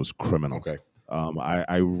opinion, was criminal. Okay.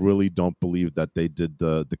 I really don't believe that they did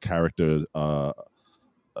the character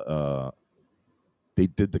they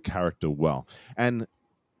did the character well. And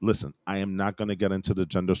listen, I am not going to get into the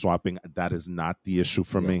gender swapping. That is not the issue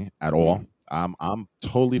for me at all. I'm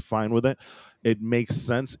totally fine with it. It makes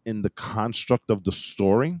sense in the construct of the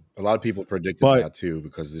story. A lot of people predicted that too,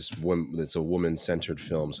 because it's a woman-centered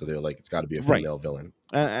film, so they're like, it's got to be a female villain,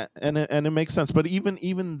 and it makes sense. But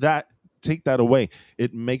even that, take that away,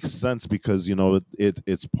 it makes sense, because, you know,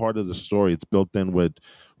 it's part of the story. It's built in with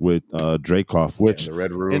Dreykov, which the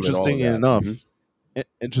Red Room. Interesting enough,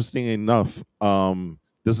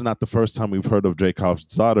 this is not the first time we've heard of Dreykov's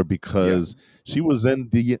daughter, because she was in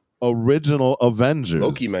the original Avengers.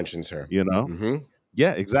 Loki mentions her. You know? Mm-hmm.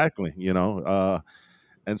 Yeah, exactly. You know,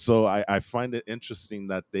 and so I find it interesting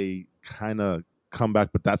that they kind of come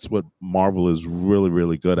back, but that's what Marvel is really,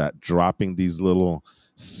 really good at, dropping these little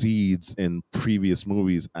seeds in previous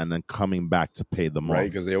movies and then coming back to pay them off.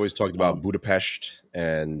 Right, because they always talked about Budapest,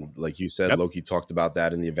 and like you said, Loki talked about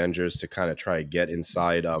that in the Avengers to kind of try to get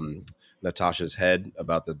inside Natasha's head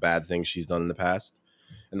about the bad things she's done in the past.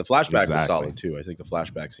 And the flashback was solid too. I think the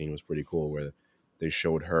flashback scene was pretty cool, where they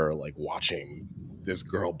showed her like watching this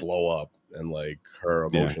girl blow up and like her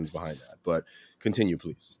emotions behind that. But continue,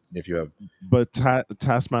 please, if you have. But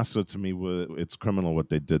Taskmaster, to me, it's criminal what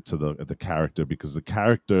they did to the character, because the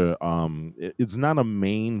character, it's not a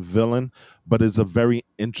main villain, but it's a very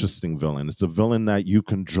interesting villain. It's a villain that you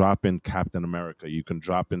can drop in Captain America, you can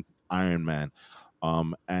drop in Iron Man,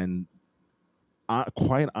 and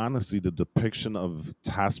quite honestly, the depiction of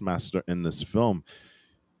Taskmaster in this film,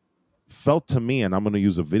 felt to me, and I'm going to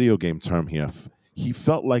use a video game term here, he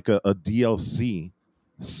felt like a DLC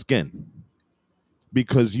skin,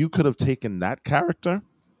 because you could have taken that character,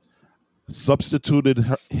 substituted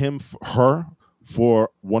her for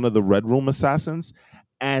one of the Red Room assassins,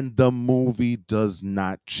 and the movie does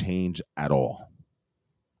not change at all,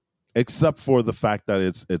 except for the fact that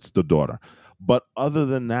it's the daughter. But other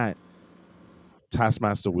than that,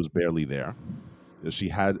 Taskmaster was barely there.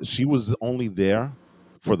 She was only there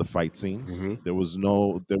for the fight scenes. Mhm.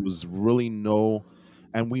 There was really no,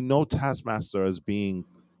 and we know Taskmaster as being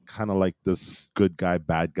kind of like this good guy,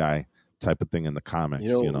 bad guy type of thing in the comics. You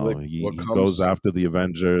know, You know, like he goes after the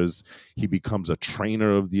Avengers. He becomes a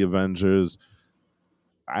trainer of the Avengers.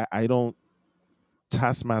 I don't.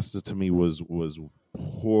 Taskmaster to me was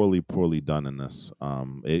poorly done in this.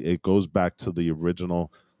 It goes back to the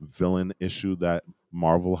original villain issue that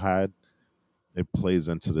Marvel had. It plays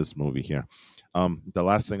into this movie here. The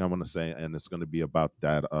last thing I want to say, and it's going to be about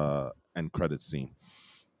that end credit scene,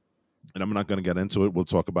 and I'm not going to get into it. We'll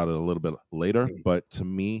talk about it a little bit later. But to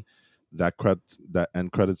me, that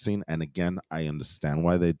end credit scene, and again, I understand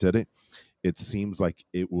why they did it. It seems like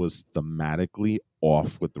it was thematically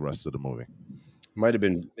off with the rest of the movie. Might have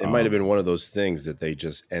been one of those things that they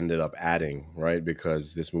just ended up adding, right?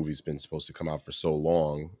 Because this movie's been supposed to come out for so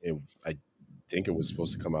long. I think it was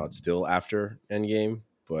supposed to come out still after Endgame,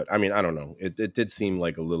 but I mean, I don't know. It did seem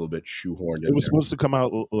like a little bit shoehorned. It was supposed to come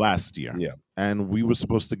out last year, yeah, and we were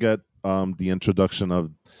supposed to get the introduction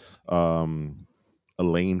of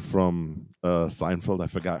Elaine from Seinfeld. I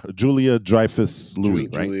forgot her. Julia Dreyfus Louis,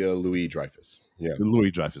 right? Julia Louis Dreyfus. Yeah,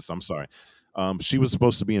 Louis Dreyfus. I'm sorry. She was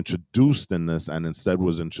supposed to be introduced in this, and instead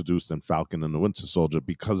was introduced in Falcon and the Winter Soldier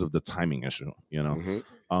because of the timing issue, you know.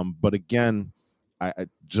 Mm-hmm. But again, I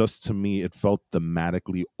just, to me, it felt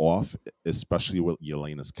thematically off, especially with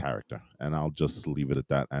Yelena's character. And I'll just leave it at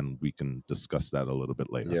that, and we can discuss that a little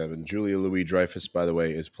bit later. Yeah, but Julia Louis Dreyfus, by the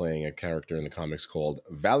way, is playing a character in the comics called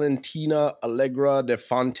Valentina Allegra de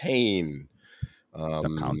Fontaine,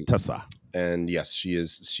 the Countessa. And yes, she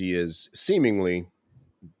is seemingly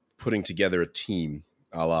putting together a team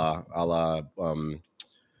a la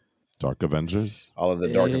Dark Avengers. All of the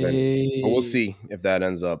Dark Avengers. But we'll see if that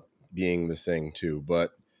ends up being the thing too.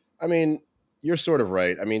 But I mean, you're sort of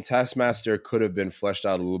right. I mean, Taskmaster could have been fleshed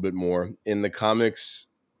out a little bit more. In the comics,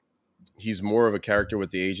 he's more of a character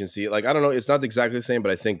with the agency. Like, I don't know, it's not exactly the same,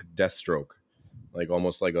 but I think Deathstroke, like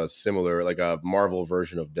almost like a similar, like a Marvel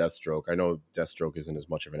version of Deathstroke. I know Deathstroke isn't as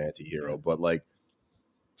much of an anti-hero, but like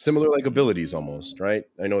similar like abilities almost, right?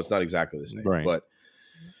 I know it's not exactly the same, right. But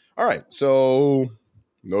all right, so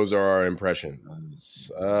those are our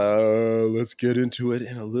impressions. Let's get into it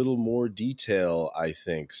in a little more detail, I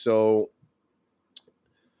think. So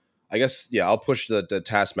I guess, yeah, I'll push the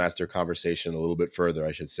Taskmaster conversation a little bit further,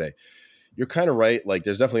 I should say. You're kind of right. Like,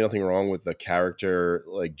 there's definitely nothing wrong with the character,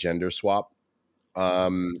 like, gender swap.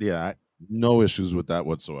 Yeah, no issues with that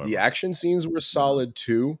whatsoever. The action scenes were solid,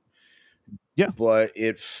 too. Yeah. But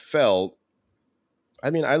it felt... I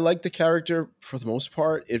mean, I like the character for the most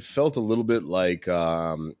part. It felt a little bit like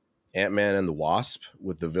Ant-Man and the Wasp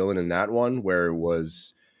with the villain in that one, where it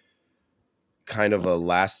was kind of a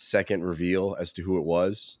last-second reveal as to who it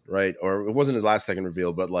was, right? Or it wasn't a last-second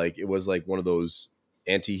reveal, but like it was like one of those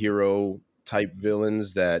anti-hero type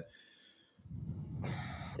villains that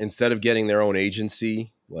instead of getting their own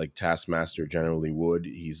agency, like Taskmaster generally would,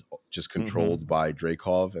 he's just controlled by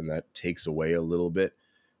Dreykov, and that takes away a little bit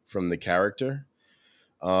from the character.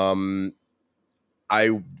 I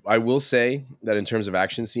will say that in terms of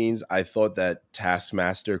action scenes, I thought that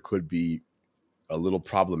Taskmaster could be a little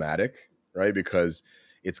problematic, right? Because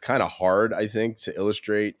it's kind of hard, I think, to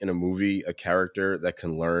illustrate in a movie a character that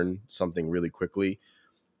can learn something really quickly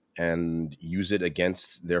and use it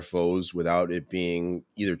against their foes without it being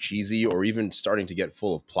either cheesy or even starting to get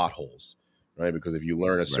full of plot holes, right? Because if you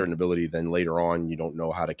learn a certain ability, then later on you don't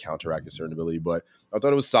know how to counteract a certain ability. But I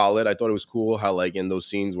thought it was solid. I thought it was cool how, like, in those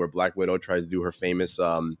scenes where Black Widow tries to do her famous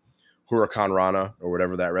Huracan Rana or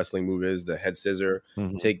whatever that wrestling move is, the head scissor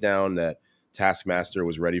takedown, that Taskmaster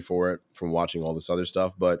was ready for it from watching all this other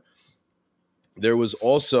stuff. But there was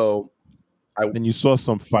also... and you saw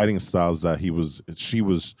some fighting styles that she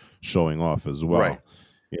was showing off as well, right?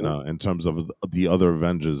 You know, in terms of the other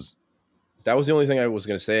Avengers. That was the only thing I was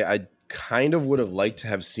going to say. I kind of would have liked to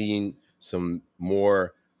have seen some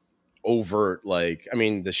more overt, like, I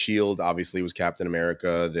mean, the shield obviously was Captain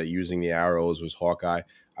America. That using the arrows was Hawkeye.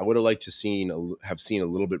 I would have liked to have seen a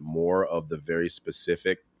little bit more of the very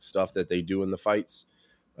specific stuff that they do in the fights.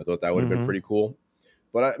 I thought that would have been pretty cool.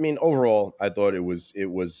 But I mean, overall, I thought it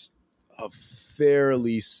was a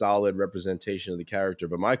fairly solid representation of the character.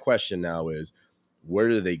 But my question now is, where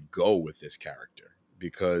do they go with this character?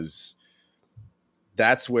 Because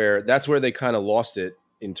that's where they kind of lost it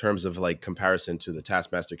in terms of like comparison to the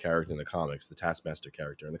Taskmaster character in the comics. The Taskmaster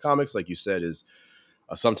character in the comics, like you said, is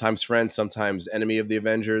a sometimes friend, sometimes enemy of the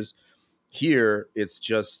Avengers. Here, it's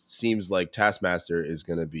just seems like Taskmaster is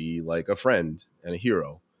going to be like a friend and a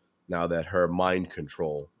hero now that her mind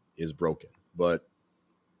control is broken. But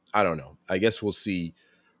I don't know. I guess we'll see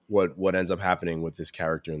what ends up happening with this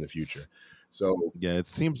character in the future. So Yeah, it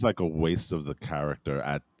seems like a waste of the character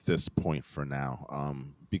at this point for now.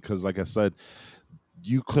 Because like I said,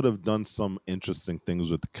 you could have done some interesting things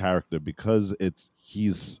with the character because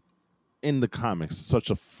he's in the comics such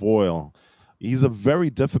a foil. He's a very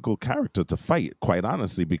difficult character to fight, quite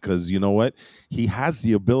honestly, because you know what? He has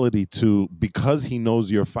the ability to, because he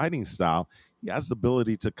knows your fighting style, he has the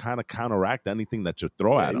ability to kind of counteract anything that you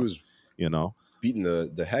throw yeah, at he him. was You know, beating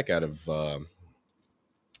the heck out of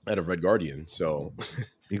Red Guardian. So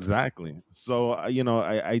exactly. So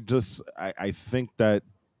I think that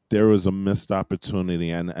there was a missed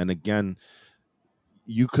opportunity, and again,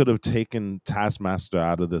 you could have taken Taskmaster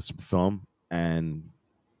out of this film, and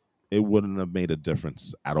it wouldn't have made a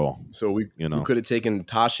difference at all. so we You know, could have taken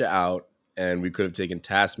Tasha out and we could have taken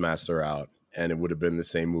Taskmaster out and it would have been the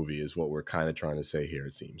same movie is what we're kind of trying to say here,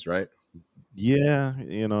 it seems, right? yeah,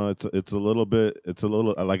 it's a little bit,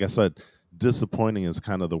 like I said, disappointing is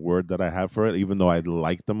kind of the word that I have for it. Even though I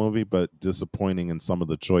like the movie, but disappointing in some of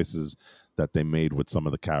the choices that they made with some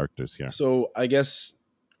of the characters here. So I guess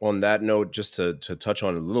on that note, just to touch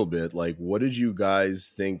on it a little bit, like what did you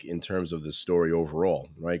guys think in terms of the story overall,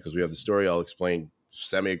 right? Because we have the story, I'll explain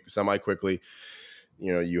semi quickly.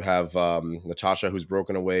 You know, you have Natasha who's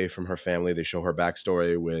broken away from her family. They show her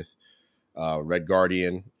backstory with Red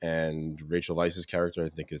Guardian and Rachel Weisz's character. I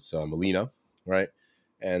think it's Melina, right?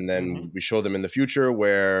 And then we show them in the future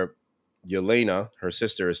where Yelena, her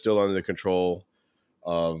sister, is still under the control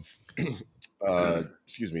of,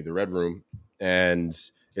 the Red Room, and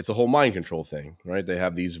it's a whole mind control thing, right? They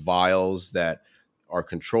have these vials that are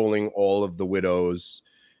controlling all of the widows,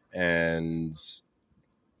 and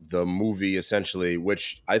the movie essentially,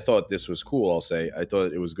 which I thought this was cool, I'll say. I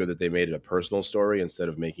thought it was good that they made it a personal story instead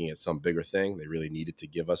of making it some bigger thing. They really needed to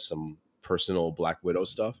give us some personal Black Widow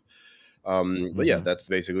stuff. But yeah, that's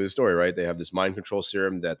basically the story, right? They have this mind control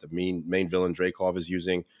serum that the main villain Dreykov is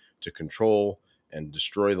using to control and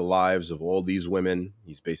destroy the lives of all these women.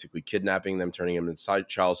 He's basically kidnapping them, turning them into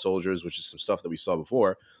child soldiers, which is some stuff that we saw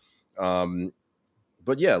before.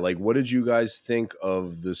 But yeah, like, what did you guys think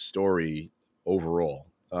of the story overall?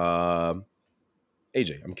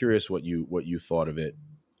 AJ, I'm curious what you thought of it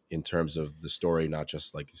in terms of the story, not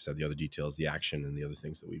just like you said, the other details, the action, and the other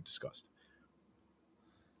things that we've discussed.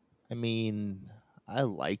 I mean, I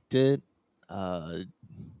liked it. I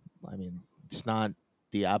mean, it's not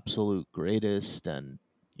the absolute greatest, and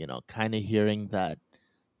kind of hearing that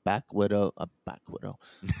Black Widow,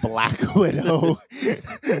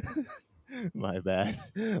 my bad,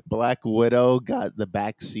 Black Widow got the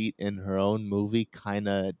back seat in her own movie, kind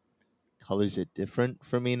of colors it different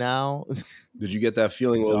for me now. Did you get that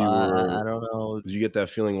feeling So while you were? I don't know. Did you get that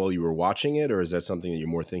feeling while you were watching it, or is that something that you're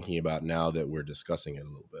more thinking about now that we're discussing it a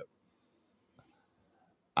little bit?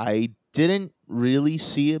 I didn't really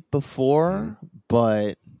see it before,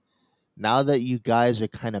 but now that you guys are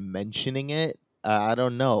kind of mentioning it, I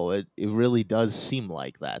don't know. It really does seem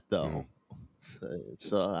like that, though.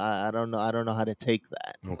 So I don't know. I don't know how to take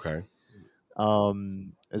that. Okay.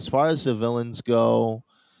 As far as the villains go,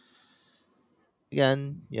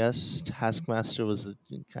 again, yes, Taskmaster was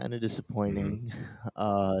kind of disappointing.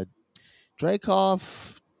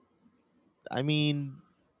 Dreykov, I mean,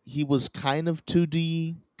 he was kind of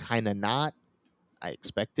 2D, kind of not. I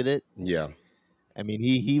expected it. Yeah. I mean,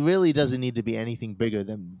 he really doesn't need to be anything bigger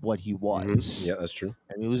than what he was. Yeah, that's true.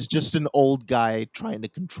 I mean, he was just an old guy trying to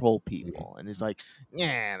control people, and he's like,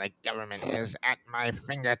 "Yeah, the government is at my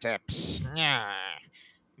fingertips." Yeah.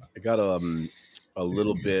 I got a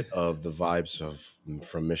little bit of the vibes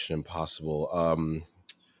from Mission Impossible.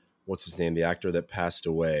 What's his name? The actor that passed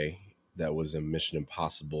away that was a Mission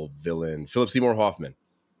Impossible villain, Philip Seymour Hoffman.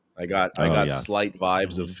 I got yes. slight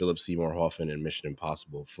vibes of Philip Seymour Hoffman in Mission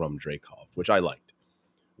Impossible from Dreykov, which I liked.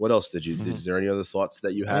 What else did you? Is there any other thoughts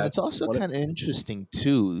that you had? And it's also kind of interesting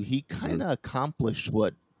too. He kind of accomplished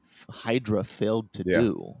what Hydra failed to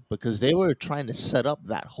do, because they were trying to set up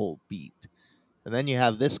that whole beat, and then you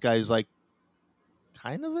have this guy who's like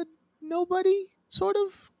kind of a nobody, sort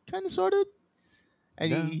of,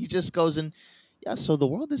 and he just goes and so the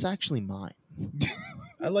world is actually mine.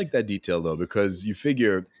 I like that detail though, because you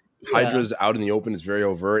figure Hydra's out in the open. It's very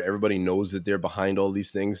overt. Everybody knows that they're behind all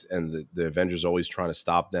these things, and the Avengers are always trying to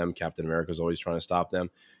stop them. Captain America's always trying to stop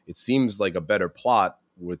them. It seems like a better plot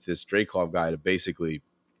with this Dreykov guy to basically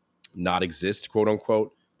not exist, quote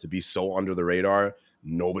unquote, to be so under the radar.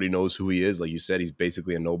 Nobody knows who he is. Like you said, he's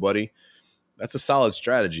basically a nobody. That's a solid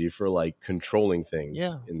strategy for like controlling things.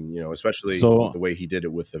 Yeah. And, especially the way he did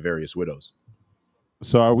it with the various widows.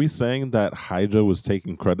 So are we saying that Hydra was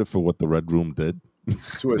taking credit for what the Red Room did?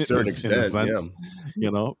 To a certain extent,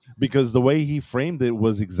 because the way he framed it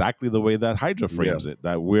was exactly the way that Hydra frames it,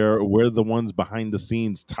 that we're the ones behind the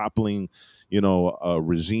scenes toppling,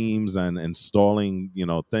 regimes and installing,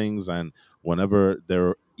 things, and whenever there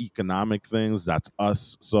are economic things, that's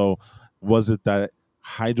us. So was it that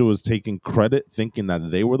Hydra was taking credit thinking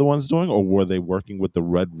that they were the ones doing, or were they working with the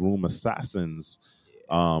Red Room assassins,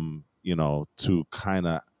 to kind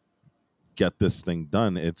of get this thing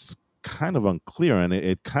done? It's kind of unclear, and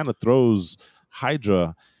it kind of throws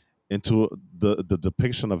Hydra into the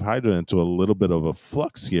depiction of Hydra into a little bit of a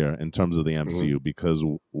flux here in terms of the MCU, because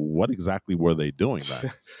what exactly were they doing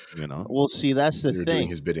then? Well, see, that's the They're thing. doing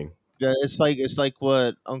his bidding. It's like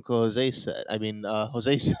what Uncle Jose said. I mean,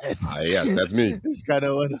 Jose said. Yes, that's me. It's kind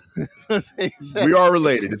of what Jose said. We are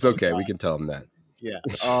related. It's okay. We can tell him that. Yeah.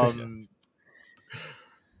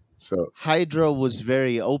 So Hydra was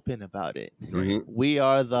very open about it. mhm. We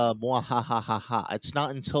are the ha. It's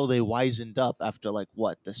not until they wisened up after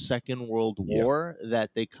the Second World War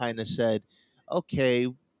that they kind of said, okay,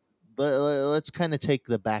 let's kind of take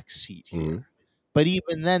the back seat here. But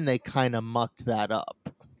even then, they kind of mucked that up.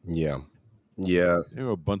 Yeah. They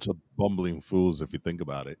were a bunch of bumbling fools if you think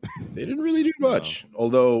about it. They didn't really do much.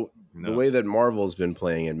 Although the way that Marvel's been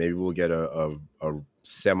playing it, maybe we'll get a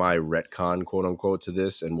semi-retcon, quote unquote, to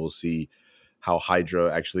this, and we'll see how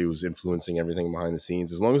Hydra actually was influencing everything behind the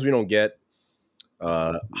scenes. As long as we don't get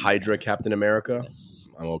Hydra Captain America,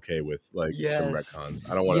 I'm okay with some retcons.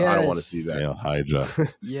 I don't want to see that. Hail Hydra.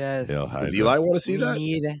 Yes. Hail Hydra. Does Eli want to see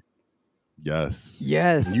that? Yes.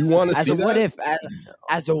 Yes. You want to see as a that? what if?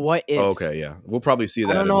 As a what if? Oh, okay, yeah. We'll probably see that.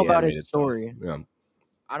 I don't know in the about his animated story. stuff. Yeah.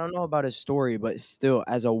 I don't know about his story, but still,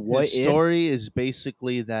 as a what His if? story is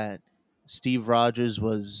basically that Steve Rogers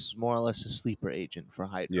was more or less a sleeper agent for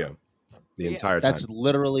Hydra. Yeah. The entire time. That's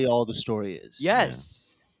literally all the story is.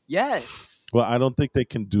 Yes. Yes. Well, I don't think they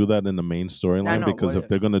can do that in the main storyline, because if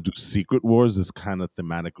they're going to do Secret Wars, it's kind of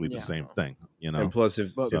thematically the same thing, And plus,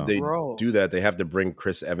 if they do that, they have to bring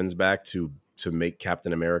Chris Evans back to make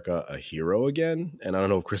Captain America a hero again. And I don't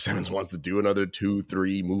know if Chris Evans wants to do another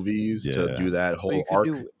 2-3 movies to do that whole arc,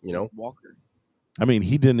 Walker. I mean,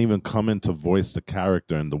 he didn't even come in to voice the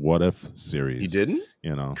character in the What If series. He didn't?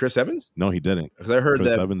 Chris Evans? No, he didn't. Because I heard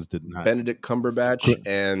Chris that Evans did not. Benedict Cumberbatch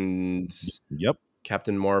and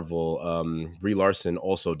Captain Marvel, Brie Larson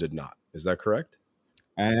also did not. Is that correct?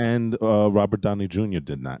 And Robert Downey Jr.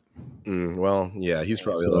 did not. Well, yeah, he's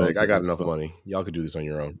probably like, I got enough money. Y'all could do this on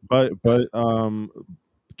your own. But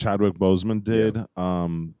Chadwick Boseman did.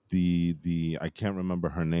 The I can't remember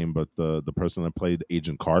her name, but the person that played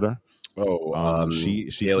Agent Carter. She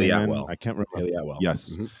Haley came Atwell. In. I can't remember. Haley Atwell.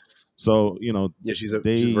 Yes. So she's a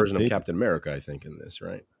version of Captain America, I think, in this,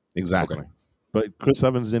 right? Exactly. Okay. But Chris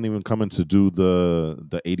Evans didn't even come in to do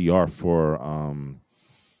the ADR for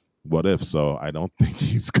What If, so I don't think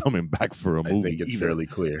he's coming back for a movie. I think it's fairly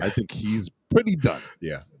clear. I think he's pretty done.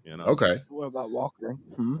 Yeah. Okay. What about Walker?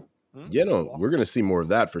 Yeah, no, we're gonna see more of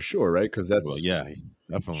that for sure, right? Because that's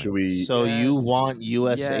definitely. Should we? So you want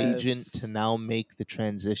U.S. Agent to now make the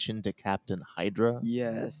transition to Captain Hydra?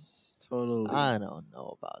 Yes, totally. I don't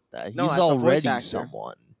know about that. No, He's as a voice already actor.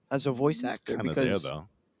 someone. As a voice actor, Kind of because there though.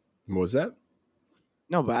 What was that?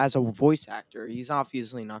 No, but as a voice actor, he's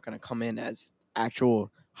obviously not going to come in as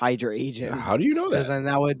actual Hydra agent. How do you know that? Because then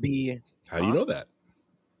that would be. How do you know that?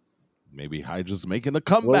 Maybe Hydra's making a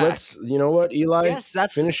comeback. Well, you know what, Eli? Yes,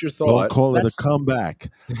 that's finish your Don't thought. call it a comeback.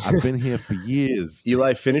 I've been here for years.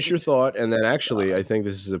 Eli, finish your thought, and then actually, I think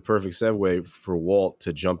this is a perfect segue for Walt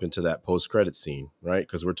to jump into that post-credit scene, right?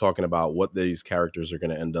 Because we're talking about what these characters are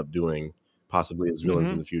going to end up doing, possibly as villains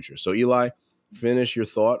in the future. So, Eli, finish your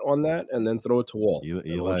thought on that, and then throw it to Walt.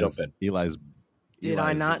 We'll jump in. Did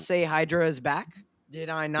I not say Hydra is back? Did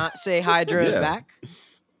I not say Hydra is back?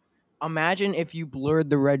 Imagine if you blurred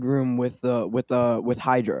the Red Room with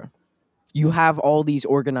Hydra. You have all these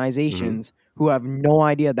organizations who have no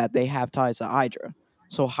idea that they have ties to Hydra.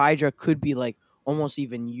 So Hydra could be like almost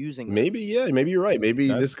even using them. Maybe you're right. Maybe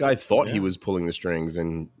this guy thought he was pulling the strings,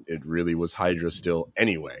 and it really was Hydra still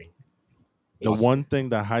anyway. The one thing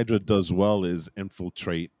that Hydra does well is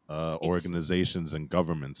infiltrate organizations and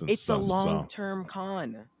governments and it's stuff. It's a long-term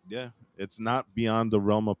con. Yeah, it's not beyond the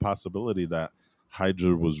realm of possibility that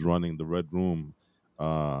Hydra was running the Red Room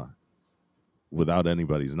without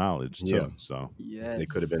anybody's knowledge Yeah. too. So They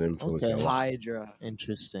could have been Yes. influencing Okay. a lot. Hydra.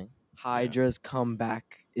 Interesting. Hydra's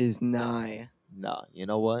comeback is nigh. Nah, you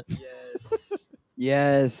know what? Yes.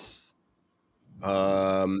 Yes.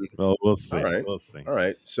 Um, well, we'll see. all right. We'll see. All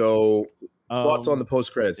right. So thoughts on the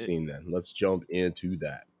post-credit it- scene then. Let's jump into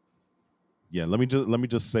that. Yeah, let me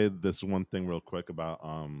just say this one thing real quick about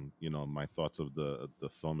my thoughts of the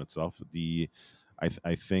film itself.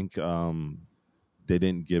 I think they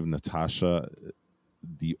didn't give Natasha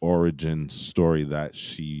the origin story that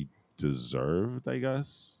she deserved, I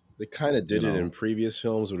guess. They kind of did You it know. in previous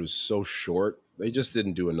films, but it was so short. They just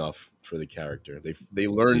didn't do enough for the character. They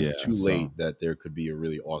learned Yeah, too so- late that there could be a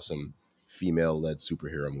really awesome female-led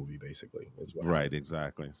superhero movie. Basically, is what Right, happened.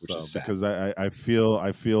 exactly. Which So is sad. because I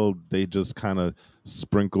feel they just kind of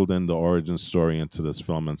sprinkled in the origin story into this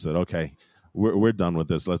film and said, okay, we're done with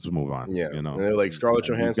this. Let's move on. Yeah, You know, and they're like, Scarlett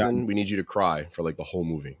And we've Johansson, gotten- we need you to cry for like the whole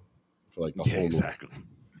movie, for like the yeah, whole exactly.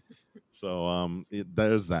 So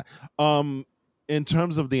there's that. In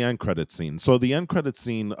terms of the end credit scene, so the end credit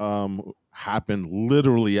scene happened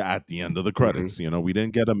literally at the end of the credits. You know, we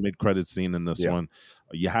didn't get a mid credit scene in this Yeah. one.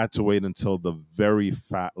 You had to wait until the very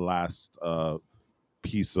last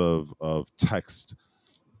piece of text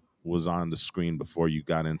was on the screen before you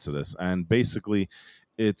got into this. And basically,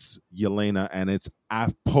 it's Yelena, and it's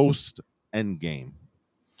at post Endgame.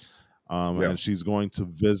 Yeah. And she's going to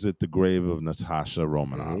visit the grave of Natasha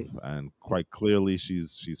Romanoff, and quite clearly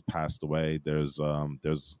she's passed away. There's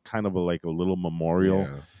kind of like a little memorial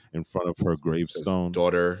Yeah. in front of her Says gravestone.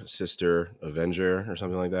 daughter, sister, Avenger, or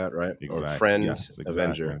something like that, right? Exactly. Or friend, Yes,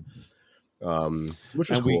 Avenger. Which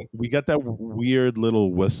was And cool. we got that weird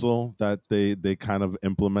little whistle that they kind of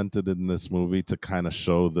implemented in this movie to kind of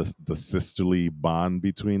show the sisterly bond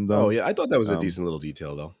between them. Oh yeah, I thought that was a Um, decent little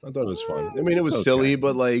detail though. I thought it was fun. I mean, it was it's silly, okay.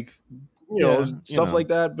 but like Yeah, stuff like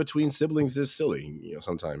that between siblings is silly.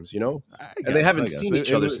 Sometimes and they guess, haven't I guess. seen each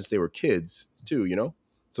It other was- since they were kids too.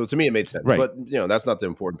 So to me, it made sense. Right. But that's not the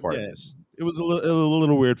important part of Yeah. this. It was a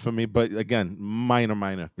little weird for me, but again,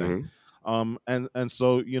 minor thing. Mhm. And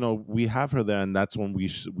so we have her there, and that's when we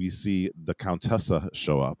see the Countessa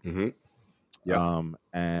show up. Mhm. Yeah.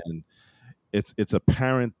 And it's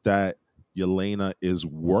apparent that Yelena is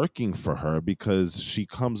working for her because she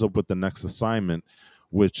comes up with the next assignment,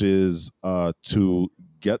 which is to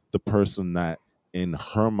get the person that in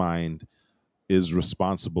her mind is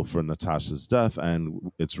responsible for Natasha's death,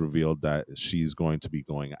 and it's revealed that she's going to be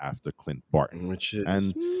going after Clint Barton. Which is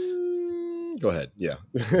And go ahead. Yeah.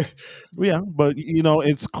 yeah, but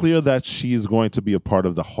it's clear that she's going to be a part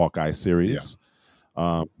of the Hawkeye series,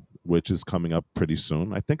 which is coming up pretty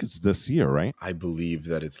soon. I think it's this year, right? I believe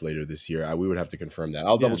that it's later this year. We would have to confirm that.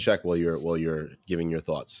 I'll double check while you're giving your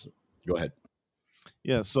thoughts. Go ahead.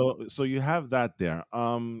 Yeah, so you have that there.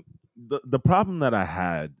 The problem that I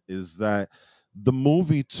had is that the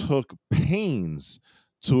movie took pains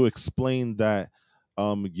to explain that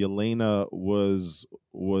Yelena was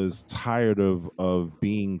tired of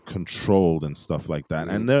being controlled and stuff like that.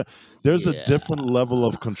 And there's a different level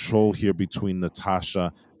of control here between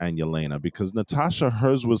Natasha and Yelena, because Natasha,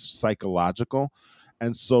 hers was psychological,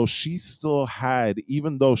 and so she still had,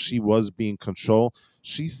 even though she was being controlled,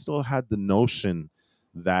 she still had the notion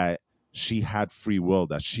that she had free will,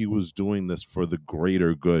 that she was doing this for the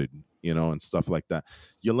greater good, and stuff like that.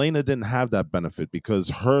 Yelena didn't have that benefit because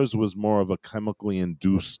hers was more of a chemically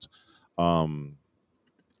induced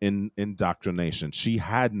indoctrination. She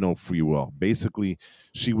had no free will. Basically,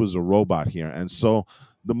 she was a robot here. And so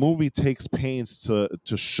the movie takes pains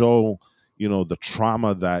to show, the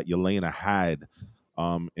trauma that Yelena had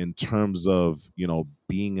in terms of,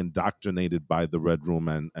 being indoctrinated by the Red Room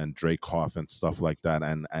and Dreykov and stuff like that,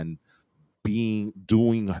 and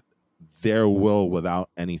doing their will without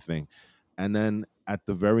anything. And then at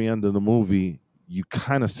the very end of the movie, you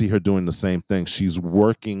kind of see her doing the same thing. She's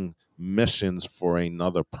working missions for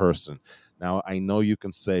another person. Now, I know you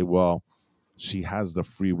can say, well, she has the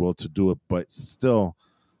free will to do it, but still,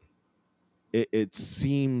 it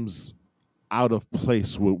seems out of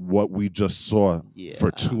place with what we just saw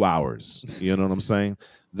for 2 hours. You know what I'm saying?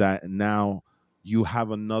 That now you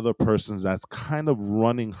have another person that's kind of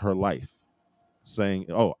running her life, saying,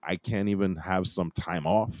 oh, I can't even have some time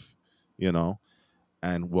off,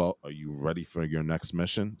 and well, are you ready for your next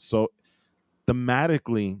mission? So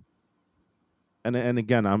thematically, and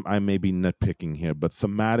again, I may be nitpicking here, but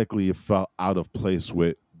thematically it felt out of place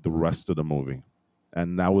with the rest of the movie.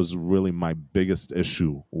 And that was really my biggest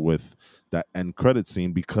issue with that end credit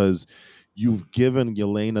scene, because you've given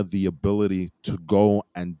Yelena the ability to go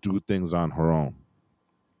and do things on her own.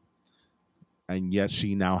 And yet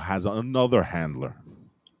she now has another handler.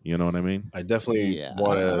 You know what I mean? I definitely Yeah,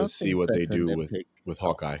 want I to don't see think what they that's a do nitpick. with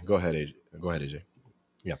Hawkeye. Go ahead, AJ. Go ahead, AJ.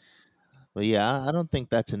 Yeah. But yeah, I don't think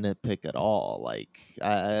that's a nitpick at all. Like,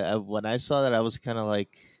 when I saw that, I was kind of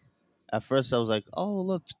like, at first I was like, oh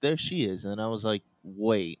look, there she is, and I was like,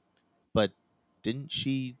 wait, but didn't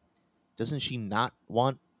she? Doesn't she not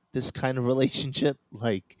want this kind of relationship?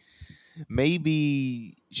 Like,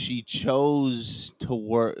 maybe she chose to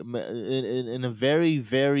work in a very,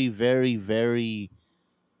 very, very, very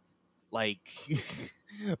like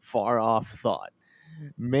far off thought.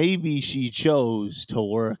 Maybe she chose to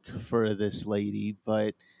work for this lady,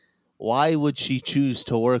 but why would she choose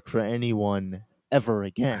to work for anyone ever I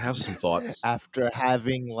again have some thoughts. after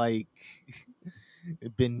having like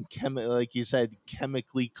been like you said,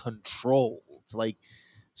 chemically controlled? Like,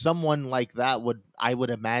 someone like that would, I would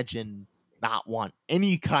imagine, not want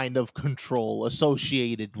any kind of control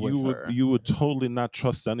associated with her. You would totally not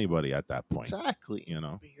trust anybody at that point. Exactly. You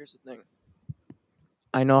know? But here's the thing.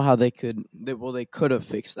 I know how they could. They could have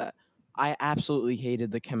fixed that. I absolutely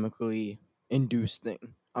hated the chemically induced thing.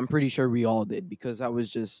 I'm pretty sure we all did, because that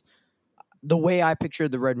was just the way I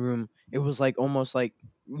pictured the Red Room. It was like almost like,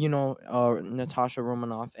 Natasha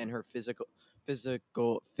Romanoff and her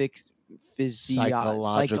physical fix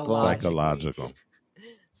Psychological. Psychological.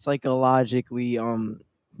 psychologically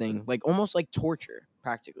thing, like almost like torture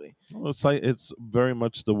practically. Well, it's very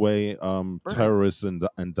much the way terrorists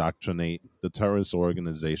indoctrinate, the terrorist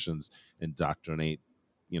organizations indoctrinate,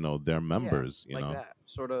 their members. Yeah, like that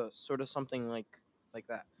sort of something like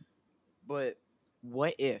that. But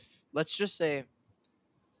what if, let's just say,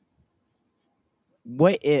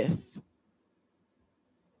 what if,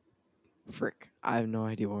 frick, I have no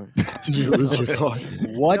idea what. Did you lose your thought?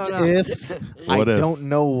 What No, no. if What I if- don't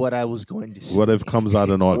know what I was going to say? What if comes out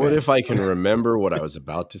in August? What if I can remember what I was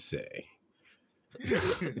about to say?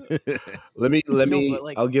 Let me No, but,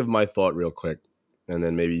 like- I'll give my thought real quick, and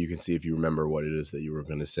then maybe you can see if you remember what it is that you were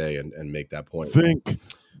going to say and make that point. think?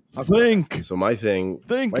 So my thing,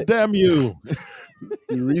 my- Damn you!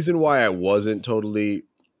 the reason why I wasn't totally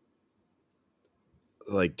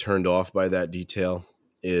like turned off by that detail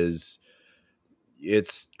is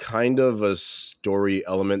it's kind of a story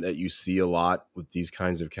element that you see a lot with these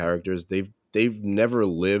kinds of characters. They've never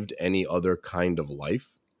lived any other kind of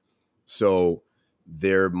life. So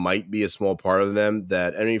there might be a small part of them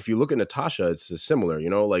that, I mean, if you look at Natasha, it's similar,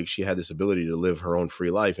 like she had this ability to live her own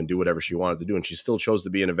free life and do whatever she wanted to do. And she still chose to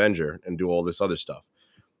be an Avenger and do all this other stuff.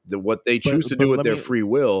 What they choose to do with their free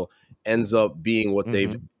will ends up being what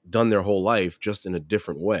they've done their whole life, just in a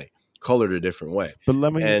different way, colored a different way. But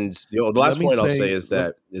let me And the last point I'll say is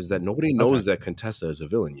that nobody knows that Contessa is a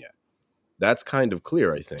villain yet. That's kind of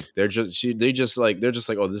clear, I think. They're just like,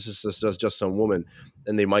 oh, this is just some woman,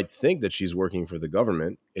 and they might think that she's working for the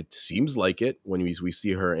government. It seems like it when we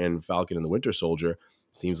see her in Falcon and the Winter Soldier.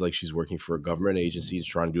 It seems like she's working for a government agency, is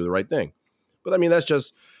trying to do the right thing. But I mean,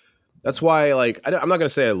 that's why, like, I'm not going to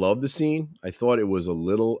say I love the scene. I thought it was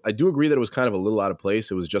I do agree that it was kind of a little out of place.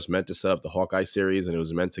 It was just meant to set up the Hawkeye series, and it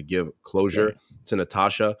was meant to give closure to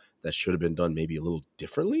Natasha that should have been done maybe a little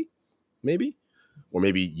differently, or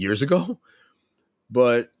maybe years ago.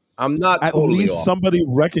 But I'm not at totally least off. somebody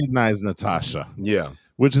recognized Natasha. Yeah.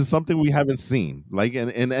 Which is something we haven't seen. Like in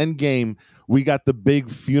Endgame, we got the big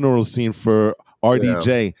funeral scene for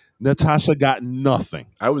RDJ. Yeah. Natasha got nothing.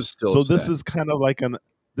 I was still so upset. This is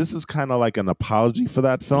kind of like an apology for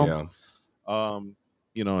that film. Yeah.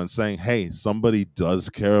 And saying, hey, somebody does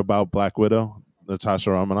care about Black Widow,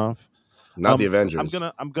 Natasha Romanoff. Not the Avengers.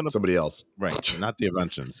 I'm gonna somebody else. Right. Not the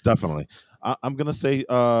Avengers. Definitely. I'm gonna say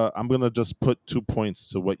I'm gonna just put 2 points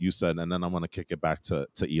to what you said, and then I'm gonna kick it back to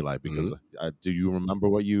Eli, because do you remember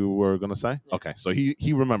what you were gonna say? Yeah. Okay, so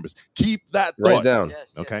he remembers. Keep that thought. Write down.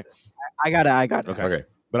 Yes, okay. Yes. I got it. Okay.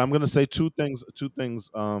 But I'm gonna say two things.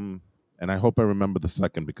 And I hope I remember the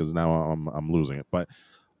second, because now I'm losing it. But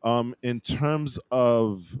in terms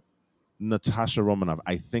of Natasha Romanoff,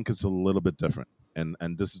 I think it's a little bit different,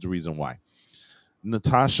 and this is the reason why.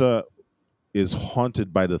 Natasha is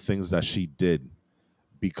haunted by the things that she did,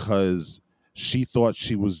 because she thought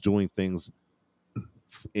she was doing things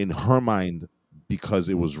in her mind because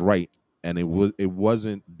it was right, and it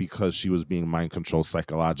wasn't because she was being mind controlled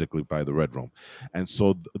psychologically by the Red Room. And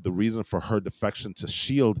so the reason for her defection to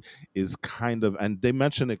SHIELD is kind of, and they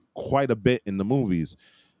mention it quite a bit in the movies,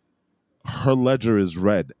 her ledger is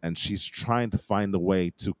red, and she's trying to find a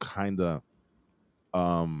way to kind of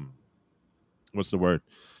what's the word,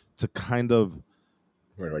 to kind of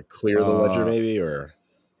Or like clear the ledger, maybe, or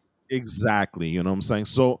exactly, you know what I'm saying?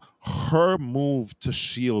 So her move to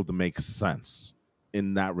Shield makes sense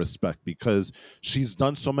in that respect because she's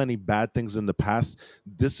done so many bad things in the past.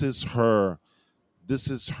 This is her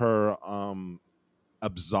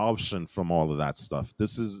absolution from all of that stuff.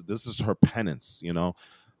 This is her penance, you know.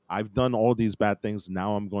 I've done all these bad things.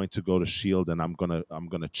 Now I'm going to go to Shield and I'm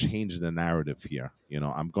gonna change the narrative here. You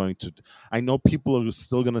know, I know people are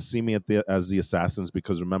still gonna see me as the assassins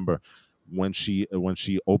because remember when she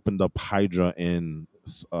opened up Hydra in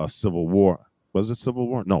Civil War. Was it Civil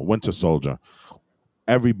War? No, Winter Soldier.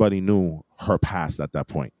 Everybody knew her past at that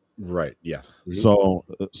point. right? Yeah.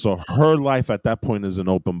 Mhm. So her life at that point is an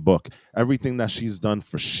open book. Everything that she's done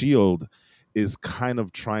for Shield is kind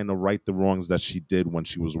of trying to right the wrongs that she did when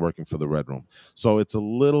she was working for the Red Room. So it's a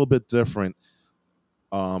little bit different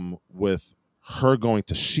with her going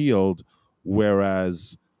to Shield,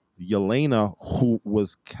 whereas Yelena, who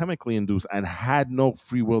was chemically induced and had no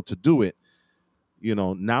free will to do it, you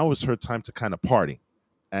know, now is her time to kind of party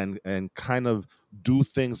and kind of do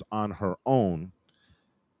things on her own,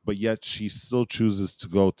 but yet she still chooses to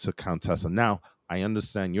go to Countessa. Now, I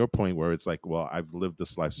understand your point where it's like, well, I've lived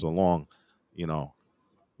this life so long, you know,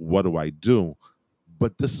 what do I do?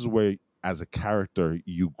 But this is where, as a character,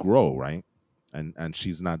 you grow, right? And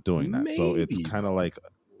she's not doing that, so it's Maybe. kind of like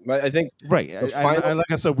But I think right. the And like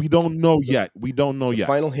I said, we don't know yet. We don't know the yet.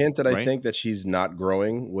 final hint that I right? think that she's not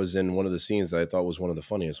growing was in one of the scenes that I thought was one of the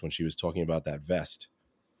funniest when she was talking about that vest.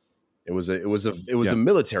 It was Yeah. a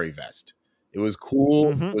military vest. It was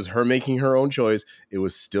cool. Mhm. It was her making her own choice. It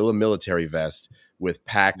was still a military vest with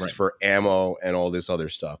packs Right. for ammo and all this other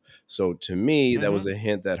stuff. So to me, that was Mhm. a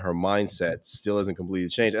hint that her mindset still hasn't completely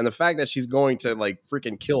changed. And the fact that she's going to like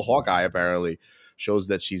freaking kill Hawkeye apparently shows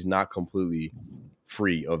that she's not completely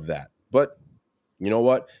free of that. But you know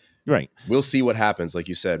what? Right. We'll see what happens. Like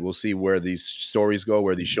you said, we'll see where these stories go,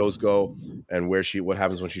 where these shows go, and what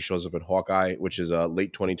happens when she shows up in Hawkeye, which is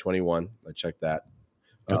late 2021. I checked that.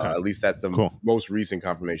 Okay. At least that's the Cool. most recent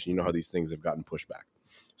confirmation. You know how these things have gotten pushed back.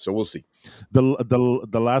 So we'll see.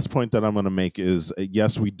 The last point that I'm going to make is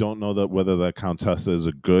yes, we don't know that whether that Countessa is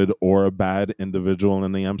a good or a bad individual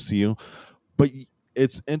in the MCU, but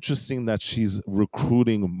it's interesting that she's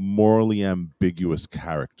recruiting morally ambiguous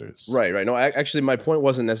characters. Right. No, actually, my point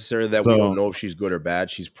wasn't necessarily that we So- don't know if she's good or bad.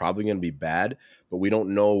 She's probably going to be bad, but we don't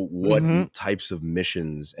know what Mhm. types of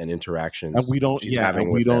missions and interactions And we don't she's having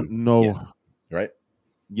and with we don't them. know Yeah. Right?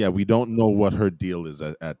 yeah, we don't know what her deal is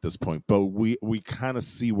at this point, but we kind of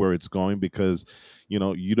see where it's going because, you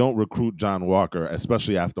know, you don't recruit John Walker,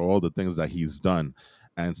 especially after all the things that he's done,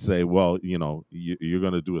 and say, well, you know, you're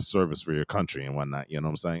going to do a service for your country and whatnot. You know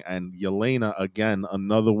what I'm saying? And Yelena, again,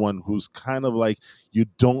 another one who's kind of like you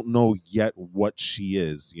don't know yet what she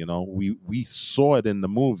is. You know, we saw it in the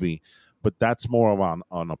movie, but that's more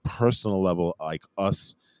on a personal level, like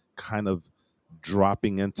us kind of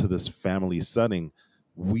dropping into this family setting.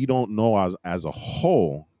 We don't know as a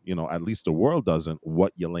whole, you know, at least the world doesn't,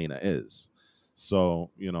 what Yelena is.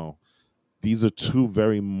 So, you know, these are two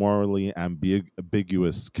very morally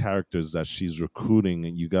ambiguous characters that she's recruiting,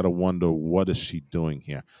 and you got to wonder what is she doing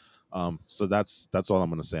here. So that's all I'm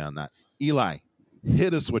going to say on that. Eli,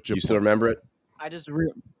 hit us with your. You still point. remember it? I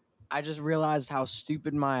just realized how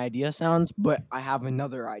stupid my idea sounds, but I have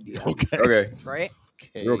another idea. Okay. Okay. Right?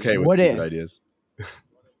 You're okay with What stupid if- ideas.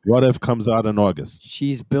 What if comes out in August?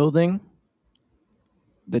 She's building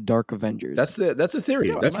the Dark Avengers. That's a theory.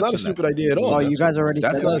 Yeah, I that's not a mentioned stupid that. idea at all. Oh, you guys already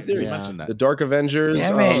That's said not a that? theory. We Yeah. mentioned that. The Dark Avengers.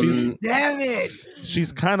 Damn it! um, Damn it!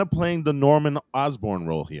 She's kind of playing the Norman Osborn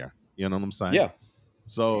role here. You know what I'm saying? yeah.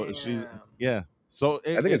 So she's Damn. So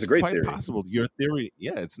I think it's a great quite theory. possible. Your theory,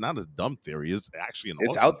 yeah, it's not a dumb theory. It's actually an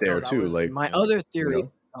It's awesome out there theory. That too. was Like my you know, other theory.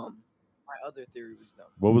 you know. My other theory was dumb.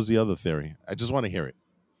 What was the other theory? I just want to hear it.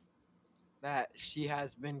 That she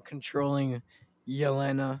has been controlling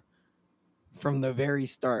Yelena from the very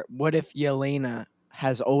start. What if Yelena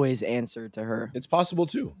has always answered to her? It's possible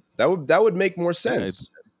too. That would make more sense.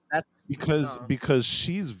 That's Because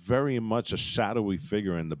she's very much a shadowy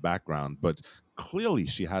figure in the background, but clearly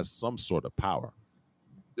she has some sort of power.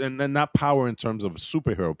 And then not power in terms of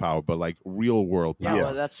superhero power, but like real world yeah, power.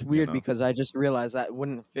 well, that's weird know. because I just realized that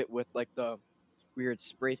wouldn't fit with like the weird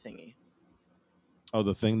spray thingy. Oh,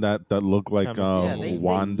 the thing that looked like Yeah,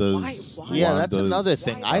 Wanda's. why- Yeah, that's Wanda's, another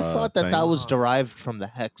thing. I thought that thing. was derived from the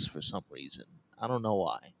hex for some reason. I don't know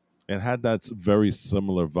why. It had that very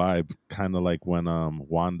similar vibe, kind of like when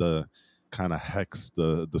Wanda kind of hexed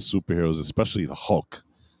the superheroes, especially the Hulk.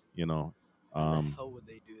 You know, How the hell would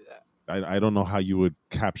they do that? I don't know how you would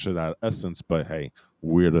capture that essence, but hey,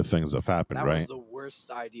 weirder things have happened, That right? was the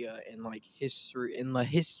worst idea in the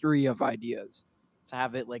history of ideas, to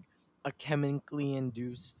have it like a chemically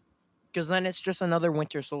induced, because then it's just another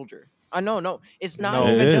Winter Soldier. No, it's not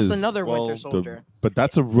No. even It just is. another Winter Well, Soldier. But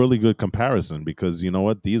that's a really good comparison because you know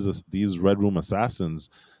what? These Red Room assassins,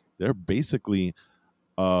 they're basically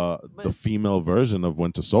the But female version of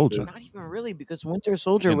Winter Soldier. not even really, because Winter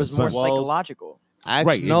Soldier In a was more sense. Well, psychological.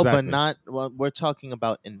 Right, no, but exactly. not. Well, we're talking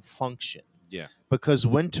about in function. Yeah. Because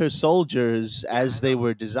Winter Soldiers, Yeah, as I they know.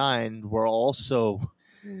 were designed, were also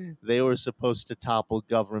they were supposed to topple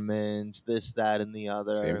governments, this, that, and the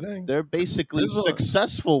other. Same thing. They're basically There's a-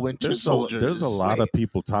 successful Winter There's Soldiers. a lot Wait, of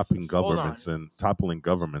people toppling hold on. governments and toppling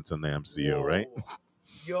governments in the MCU, right? Whoa.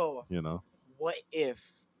 Yo, You know. what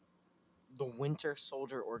if the Winter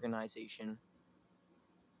Soldier organization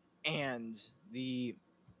and the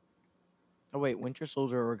Winter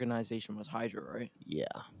Soldier organization was Hydra, right? Yeah.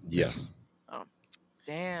 Yes.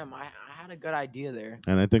 Damn, I had a good idea there.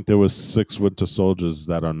 And I think there was 6 Winter Soldiers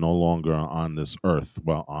that are no longer on this Earth,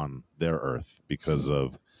 well, on their Earth because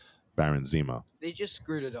of Baron Zemo. They just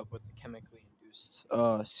screwed it up with the chemically induced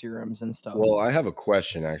serums and stuff. Well, I have a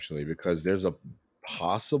question actually because there's a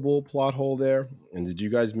possible plot hole there. And did you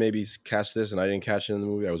guys maybe catch this? And I didn't catch it in the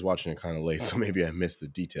movie. I was watching it kind of late, so maybe I missed the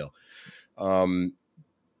detail.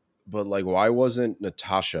 But like, why wasn't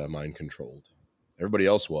Natasha mind controlled? Everybody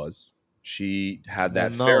else was. She had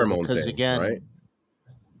that Well, no, pheromone because thing, again, right?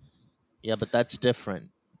 yeah, but that's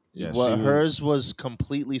different. Yeah, Well, she was- hers was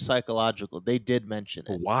completely psychological. They did mention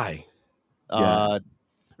But it. why? Yeah,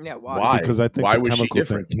 why? Why? Because I think Why the was she chemical thing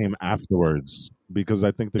different? came afterwards. Because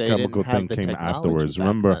I think the They chemical didn't have thing the came technology afterwards. back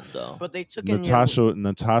Remember, then, though. But they took in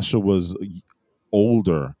Natasha was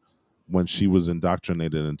older when she was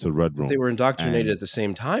indoctrinated into Red Room. They were indoctrinated And- at the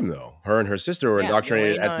same time, though. Her and her sister were Yeah,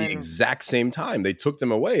 indoctrinated Yelena at the and- exact same time. They took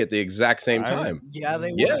them away at the exact same I- time. Yeah,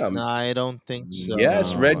 they Yeah. were. No, I don't think so.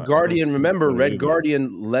 Yes, No, I Red don't Guardian. think Remember, so Red either.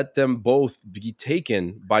 Guardian let them both be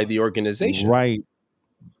taken by the organization. Right.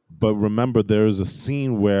 But remember, there is a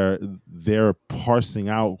scene where they're parsing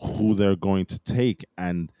out who they're going to take,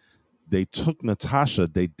 and they took Natasha.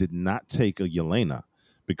 They did not take a Yelena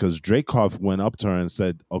because Dreykov went up to her and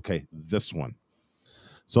said, "Okay, this one."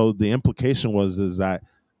 So the implication is that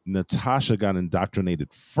Natasha got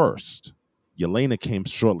indoctrinated first. Yelena came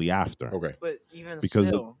shortly after. Okay. But even Because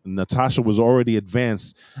still, Natasha was already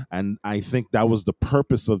advanced, and I think that was the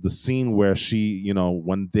purpose of the scene where she,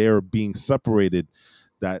 when they're being separated,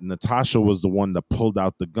 that Natasha was the one that pulled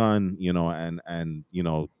out the gun, and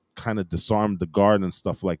kind of disarmed the guard and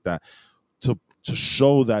stuff like that, to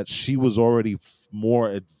show that she was already more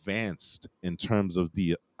advanced in terms of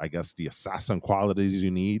the assassin qualities you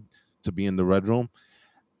need to be in the Red Room,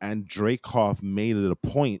 and Dreykov made it a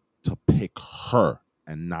point to pick her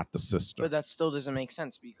and not the sister. but that still doesn't make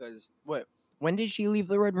sense, because when did she leave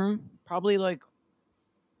the Red Room? Probably like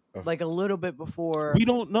a little bit before. We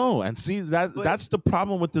don't know, and see But- that's the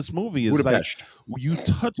problem with this movie. Is Budapest. like you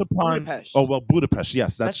touch upon. Budapest. Oh well, Budapest.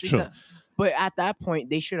 Yes, that's true. exact- But at that point,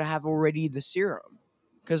 they should have already the serum,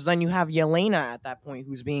 because then you have Yelena at that point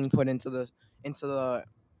who's being put into the It's a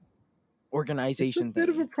organization bit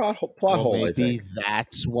of thing. a plot Well, hole, I maybe think.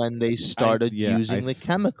 that's when they started yeah, using I the th-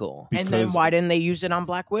 chemical. And then because- why didn't they use it on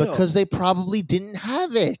Black Widow? Because they probably didn't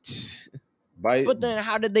have it. But then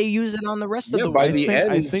how did they use it on the rest of Yeah, the by world? the I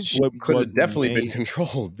end, think she what could have definitely been made-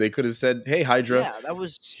 controlled. They could have said, "Hey, Hydra, Yeah, that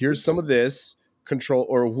was. here's some of this control."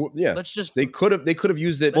 Or Let's just. they could have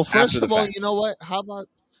used it. Well, after first the of all, fact. you know what?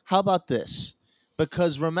 How about this?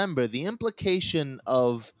 Because remember, the implication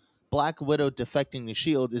of Black Widow defecting the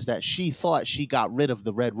Shield is that she thought she got rid of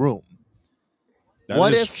the Red Room. That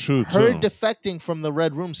What is if true her too. defecting from the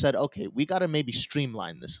Red Room said, "Okay, we got to maybe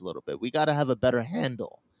streamline this a little bit. We got to have a better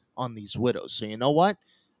handle on these widows." So you know what?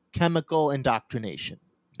 Chemical indoctrination.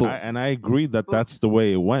 Boom. And I agree that that's the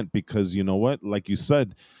way it went because you know what, like you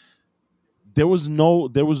said, there was no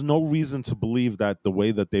reason to believe that the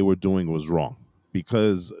way that they were doing was wrong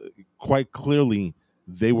because quite clearly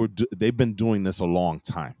they've been doing this a long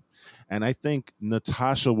time. And I think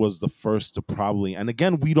Natasha was the first to probably, and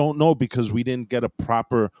again, we don't know because we didn't get a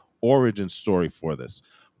proper origin story for this.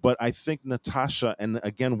 But I think Natasha, and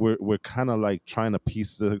again, we're kind of like trying to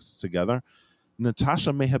piece this together.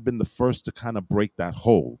 Natasha may have been the first to kind of break that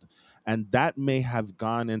hold. And that may have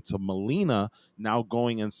gone into Melina now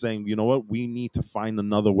going and saying, you know what, we need to find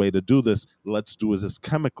another way to do this. Let's do this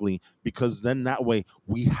chemically, because then that way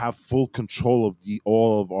we have full control of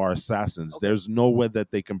all of our assassins. Okay. There's no way that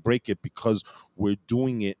they can break it because we're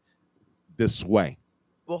doing it this way.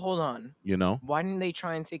 Well, hold on. You know, Why didn't they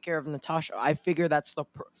try and take care of Natasha? I figure that's the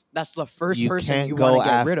first You person can't you want go to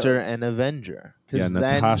get rid after of. an Avenger yeah, because then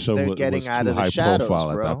Natasha they're was getting out too of the high shadows,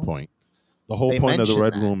 profile at that bro. point. The whole They point of the mentioned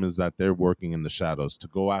Red that. Room is that they're working in the shadows to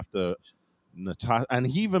go after Natasha, and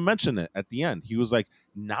he even mentioned it at the end. He was like,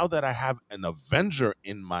 "Now that I have an Avenger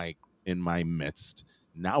in my midst,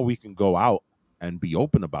 now we can go out and be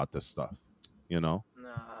open about this stuff." You know,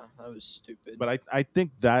 Nah, that was stupid. but I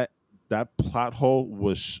think that plot hole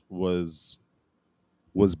was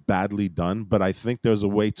badly done. But I think there's a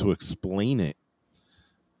way to explain it.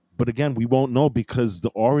 But again, we won't know because the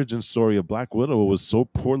origin story of Black Widow was so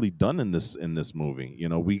poorly done in this movie. You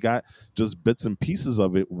know, we got just bits and pieces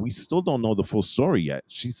of it. We still don't know the full story yet.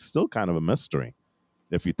 She's still kind of a mystery,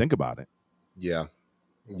 if you think about it. Yeah.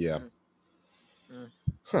 Yeah. Mm.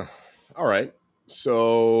 Huh. All right.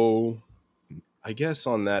 So I guess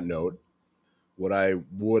on that note, what I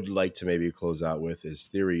would like to maybe close out with is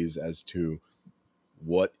theories as to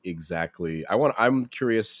what exactly I'm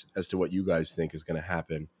curious as to what you guys think is going to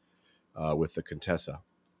happen with the Contessa.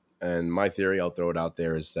 And my theory, I'll throw it out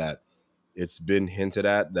there, is that it's been hinted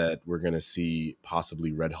at that we're going to see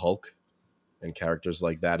possibly Red Hulk and characters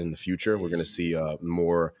like that in the future. We're going to see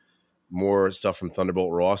more stuff from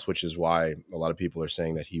Thunderbolt Ross, which is why a lot of people are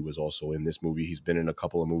saying that he was also in this movie. He's been in a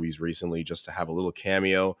couple of movies recently just to have a little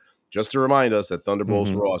cameo, just to remind us that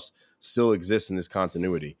Thunderbolts Ross still exists in this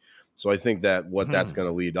continuity. So I think that what that's going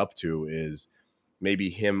to lead up to is maybe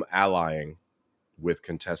him allying with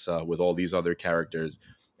Contessa, with all these other characters,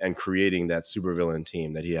 and creating that supervillain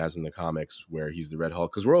team that he has in the comics where he's the Red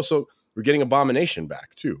Hulk. Because we're getting Abomination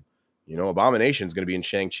back too. You know, Abomination is going to be in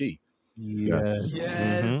Shang-Chi.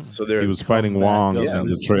 Yes. So he was fighting Wong in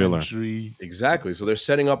the trailer. Exactly. So they're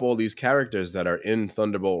setting up all these characters that are in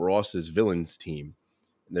Thunderbolt Ross's villains team.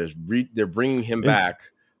 They're bringing him back.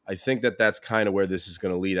 I think that that's kind of where this is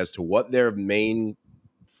going to lead as to what their main,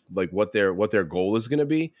 like what their goal is going to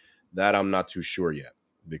be. That I'm not too sure yet,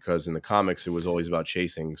 because in the comics it was always about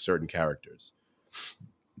chasing certain characters.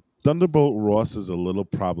 Thunderbolt Ross is a little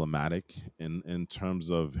problematic in terms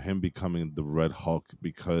of him becoming the Red Hulk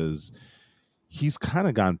because he's kind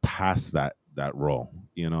of gone past that role.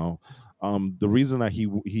 You know, the reason that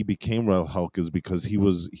he became Red Hulk is because he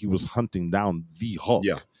was hunting down the Hulk.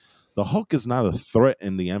 Yeah. The Hulk is not a threat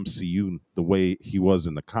in the MCU the way he was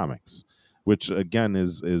in the comics, which again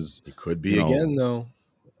is it could be again though.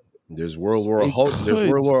 There's World War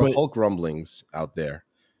Hulk rumblings out there.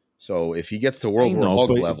 So if he gets to World War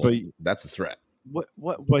Hulk level, that's a threat.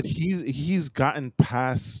 But he's gotten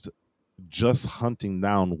past just hunting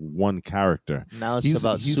down one character. Now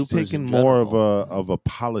he's taken more of a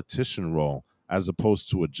politician role as opposed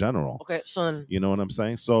to a general. Okay, son. You know what I'm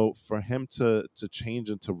saying? So for him to change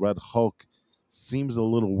into Red Hulk seems a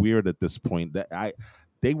little weird at this point.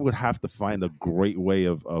 They would have to find a great way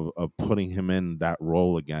of putting him in that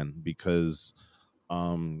role again, because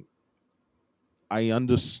I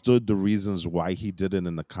understood the reasons why he did it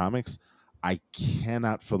in the comics. I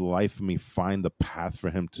cannot for the life of me find a path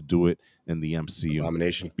for him to do it in the MCU.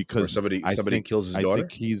 Abomination, because somebody kills his daughter. I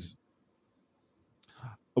think he's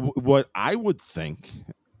what I would think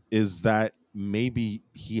is that maybe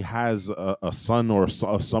he has a son or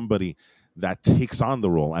somebody that takes on the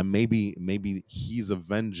role, and maybe he's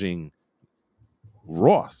avenging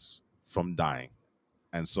Ross from dying,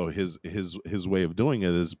 and so his way of doing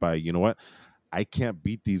it is by, you know what, I can't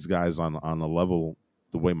beat these guys on a level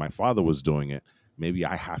the way my father was doing it. Maybe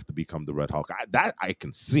I have to become the Red Hulk. That I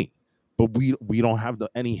can see, but we don't have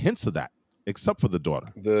any hints of that except for the daughter.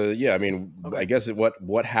 I mean, okay. I guess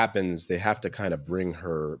what happens, they have to kind of bring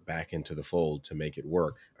her back into the fold to make it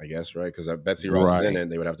work, I guess, right? Because Betsy Ross is in it.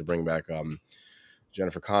 They would have to bring back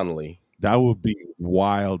Jennifer Connelly. That would be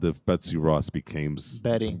wild if Betsy Ross Betty Ross.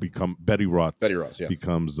 Betty Ross, yeah.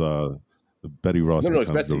 Becomes Betty Ross. No, becomes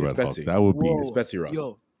it's Betsy. the Red it's Betsy. Hulk. That would be. It's Betsy Ross.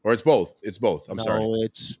 Or it's both. It's both. I'm sorry.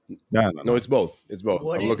 No, it's both. It's both.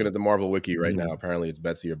 I'm looking at the Marvel Wiki right now. Apparently, it's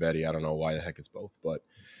Betsy or Betty. I don't know why the heck it's both, but.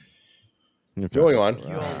 Okay. Going on.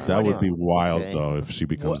 That would be wild, though, if she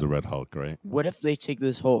becomes the Red Hulk, right? What if they take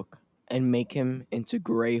this Hulk and make him into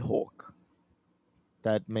Gray Hulk?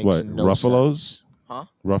 That makes no Ruffalo's? sense. Huh?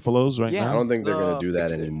 Ruffalo's right now? I don't think they're going to do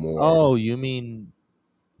that anymore. Oh, you mean...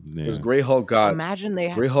 Because Gray Hulk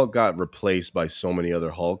got replaced by so many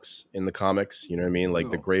other Hulks in the comics. You know what I mean?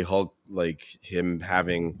 Like the Gray Hulk, like him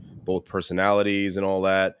having both personalities and all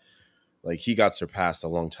that. Like he got surpassed a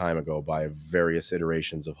long time ago by various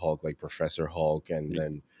iterations of Hulk, like Professor Hulk, and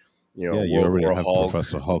then you already have Hulk.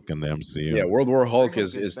 Professor Hulk in the MCU. Yeah, World War Hulk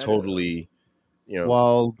is totally,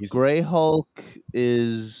 Well, Gray Hulk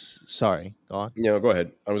is sorry. Go on. Go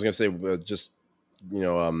ahead. I was gonna say just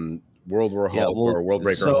World War Yeah, Hulk well, or World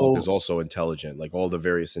Breaker Hulk is so also intelligent. Like all the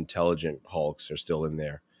various intelligent Hulks are still in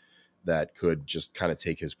there that could just kind of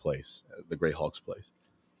take his place, the Gray Hulk's place.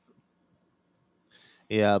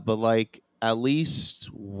 yeah, but like at least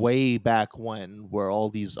way back when, where all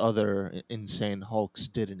these other insane Hulks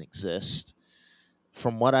didn't exist,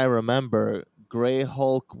 from what I remember, Gray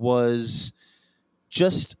Hulk was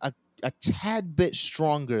just a tad bit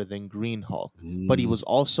stronger than Green Hulk, but he was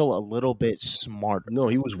also a little bit smarter. No,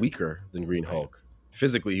 he was weaker than Green Right. Hulk.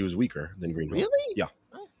 Physically, he was weaker than Green Hulk. Really? Yeah,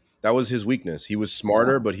 that was his weakness. He was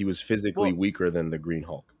smarter, Oh. but he was physically Well- weaker than the Green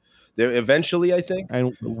Hulk. There, eventually, I think,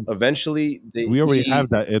 And we already have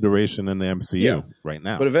that iteration in the MCU Yeah. right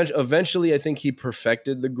now. But eventually, I think he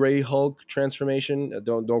perfected the Gray Hulk transformation.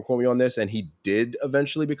 Don't quote me on this. And he did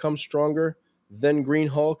eventually become stronger than Green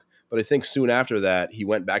Hulk. But I think soon after that, he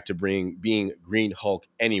went back to being Green Hulk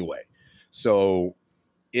anyway. So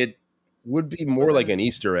it would be more But like then- an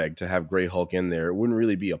Easter egg to have Gray Hulk in there. It wouldn't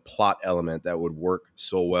really be a plot element that would work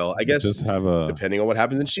so well. I guess just have a depending on what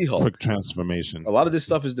happens in She-Hulk. quick transformation. A lot of this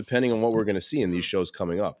stuff is depending on what we're going to see in these shows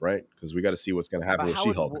coming up, right? Because we got to see what's going to happen But with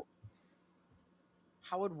She-Hulk.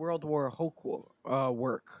 How would World War Hulk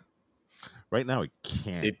work? Right now, it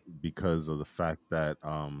can't It- because of the fact that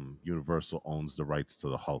Universal owns the rights to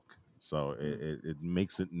the Hulk. So it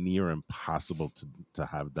makes it near impossible to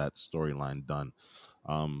have that storyline done.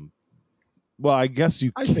 Well, I guess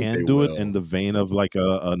you I think they can do it will. in the vein of like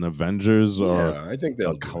an Avengers or Yeah, I think a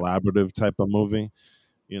they'll do it. collaborative type of movie.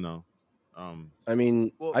 You know, I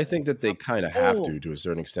mean, Well, I think that they how- kind of have oh. to a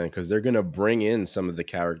certain extent, because they're going to bring in some of the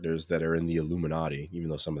characters that are in the Illuminati, even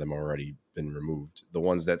though some of them have already been removed. The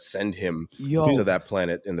ones that send him Yo. to that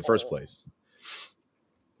planet in the first place.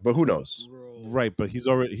 But who knows? right? But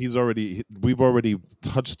we've already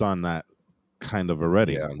touched on that kind of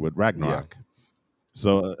already Yeah. with Ragnarok.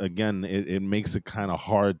 So again, it makes it kind of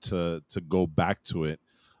hard to go back to it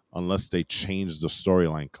unless they change the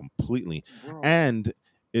storyline completely. Bro. And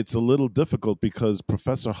it's a little difficult because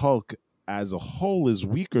Professor Hulk as a whole is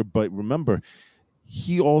weaker, but remember,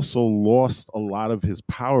 he also lost a lot of his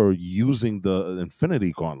power using the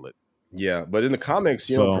Infinity Gauntlet. Yeah, but in the comics,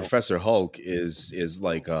 So- Professor Hulk is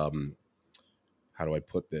like how do I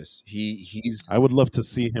put this? He's I would love to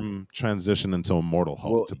see him transition into Immortal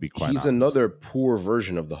Hulk, to be quite he's honest. another poor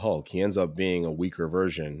version of the Hulk. He ends up being a weaker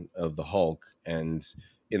version of the Hulk, and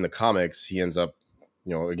in the comics, he ends up,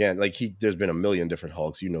 again, like there's been a million different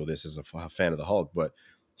Hulks. You know this as a fan of the Hulk, but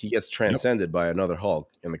he gets transcended by another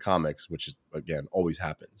Hulk in the comics, which is, again, always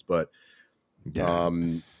happens. But Yeah.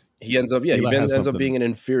 he ends up, Eli has ends up something- being an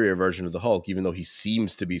inferior version of the Hulk, even though he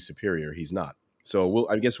seems to be superior. He's not. So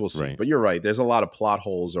I guess we'll see. Right. But you're right. There's a lot of plot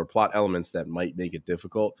holes or plot elements that might make it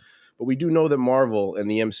difficult. But we do know that Marvel and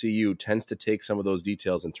the MCU tends to take some of those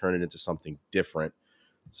details and turn it into something different.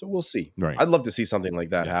 So we'll see. Right. I'd love to see something like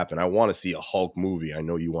that happen. I want to see a Hulk movie. I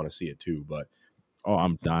know you want to see it too. But Oh,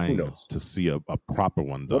 I'm dying knows? to see a proper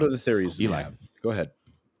one done. what are the theories we Eli. have? Go ahead.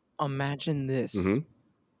 Imagine this. Mhm.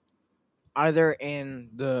 Either in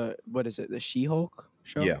the the She-Hulk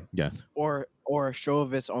show, Yeah. or a show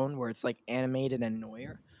of its own where it's like animated and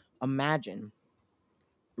noir. Imagine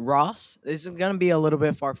Ross. This is gonna be a little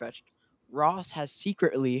bit far fetched. Ross has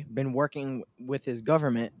secretly been working with his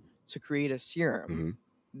government to create a serum,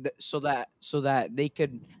 so that they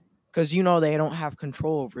could, because they don't have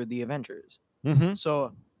control over the Avengers. Mm-hmm.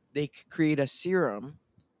 So they could create a serum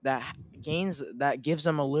that gives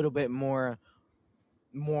them a little bit more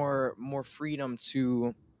freedom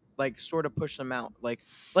to like sort of push them out, like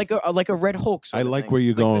a Red Hulk. Sort I of like thing, where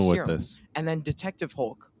you're like the going with serum. this. And then Detective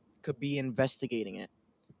Hulk could be investigating it.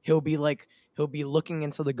 He'll be looking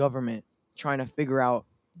into the government, trying to figure out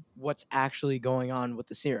what's actually going on with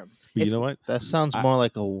the serum. But you It's- know what? That sounds more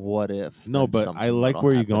like a what if. No, than but something I like that'll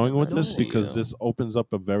where you're happen going in with the this because MCU. this opens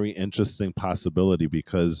up a very interesting possibility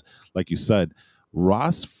because, like you said,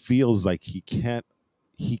 Ross feels like he can't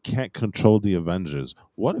control the Avengers.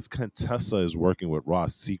 What if Contessa is working with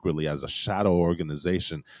Ross secretly as a shadow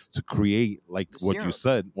organization to create, like The what serum. you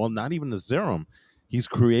said? Well, not even the serum. He's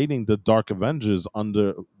creating the Dark Avengers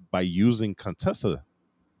by using Contessa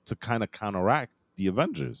to kind of counteract the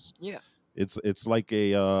Avengers. Yeah. It's like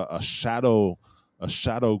a shadow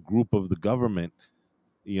group of the government,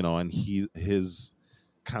 and his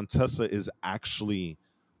Contessa is actually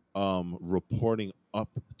reporting up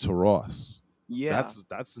to Ross. Yeah.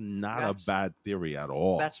 That's not That's- a bad theory at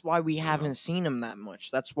all. That's why we know? haven't seen him that much.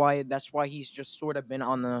 That's why he's just sort of been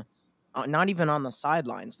on the, not even on the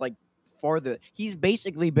sidelines. Like he's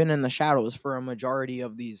basically been in the shadows for a majority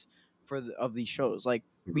of these, of these shows. Like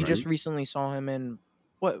we just recently saw him in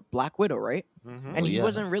Black Widow, right? Mhm. And he yeah.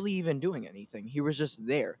 wasn't really even doing anything. He was just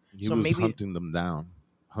there. He so was maybe hunting them down,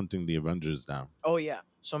 hunting the Avengers down. Oh yeah.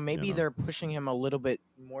 So maybe know. they're pushing him a little bit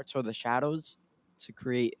more toward the shadows to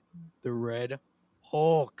create the Red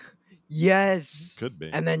Hulk. Yes. Could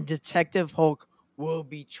be. And then Detective Hulk will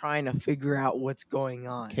be trying to figure out what's going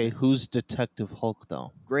on. Okay, who's Detective Hulk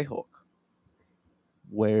though? Grey Hulk.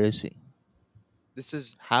 Where is he? This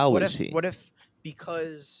is How what is if he? what if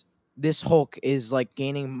because this Hulk is like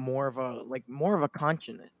gaining more of a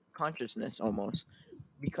consciousness almost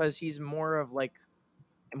because he's more of like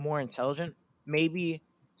more intelligent. Maybe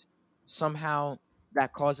somehow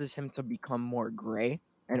that causes him to become more gray,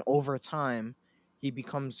 and over time he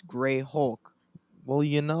becomes Gray Hulk. Well,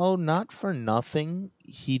 not for nothing,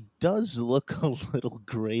 he does look a little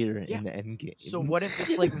grayer Yeah. in Endgame. So what if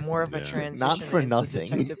it's like more of a Yeah. transition Not for into nothing.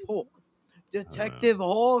 Detective Hulk? Detective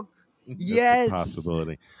Hulk. That's Yes. a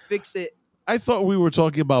possibility. Fix it. I thought we were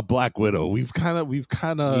talking about Black Widow. We've kind of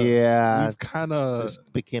Yeah, we've this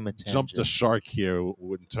became a jumped the tangent. shark here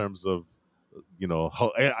in terms of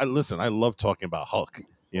Hulk. Listen, I love talking about Hulk.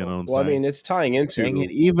 You know what I'm Well, I saying? mean, it's tying into. Dang it,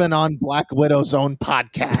 even on Black Widow's own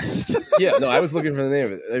podcast. Yeah, no, I was looking for the name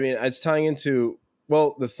of it. I mean, it's tying into.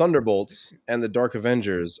 Well, the Thunderbolts and the Dark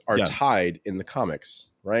Avengers are Yes. tied in the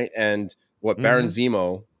comics, right? And what Baron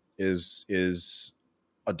Zemo is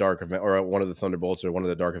a Dark Avenger or one of the Thunderbolts or one of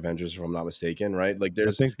the Dark Avengers, if I'm not mistaken, right? Like, I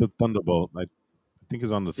there's think the Thunderbolt. I think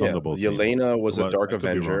is on the Thunderbolt team. Yelena was a But Dark I could be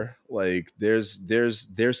wrong. Avenger. Like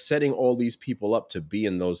they're setting all these people up to be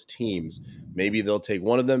in those teams. Maybe they'll take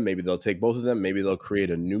one of them, maybe they'll take both of them, maybe they'll create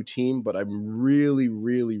a new team, but I'm really,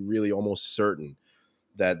 really, really almost certain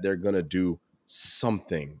that they're gonna do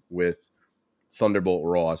something with Thunderbolt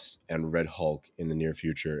Ross and Red Hulk in the near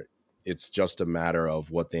future. It's just a matter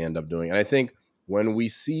of what they end up doing. And I think when we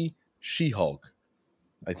see She-Hulk,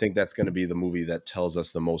 I think that's going to be the movie that tells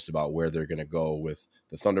us the most about where they're going to go with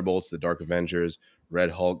the Thunderbolts, the Dark Avengers,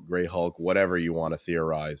 Red Hulk, Gray Hulk, whatever you want to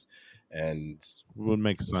theorize. And Would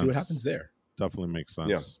make sense. see what happens there. Definitely makes sense.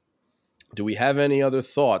 Yeah. Do we have any other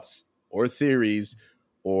thoughts or theories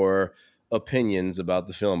or opinions about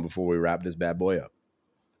the film before we wrap this bad boy up?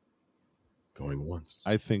 Going once.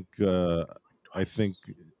 I think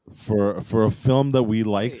for a film that we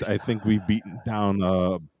liked, I think we've beaten down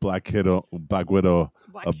Black Widow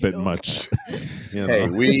a bit much. Hey,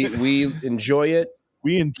 we enjoy it.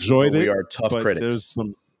 We enjoyed but it. We are tough but critics. There's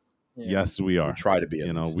some. Yes, we are. We try to be.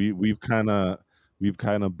 At least. We've kind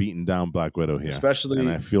of beaten down Black Widow here, especially. And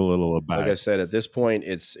I feel a little bad. Like I said, at this point,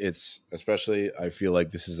 it's especially. I feel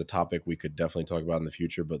like this is a topic we could definitely talk about in the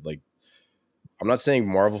future. But like, I'm not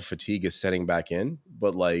saying Marvel fatigue is setting back in,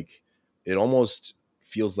 but like, it almost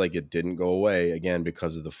feels like it didn't go away again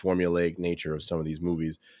because of the formulaic nature of some of these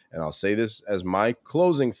movies. And I'll say this as my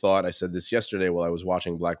closing thought. I said this yesterday while I was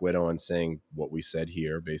watching Black Widow and saying what we said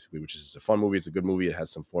here, basically, which is it's a fun movie. It's a good movie. It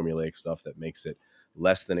has some formulaic stuff that makes it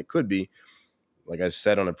less than it could be. Like I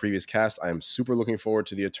said on a previous cast, I am super looking forward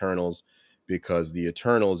to the Eternals because the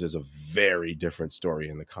Eternals is a very different story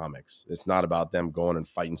in the comics. It's not about them going and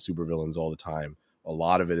fighting supervillains all the time. A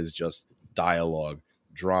lot of it is just dialogue,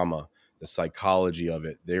 drama, the psychology of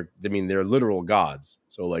it. They're literal gods.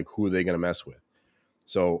 So like, who are they going to mess with?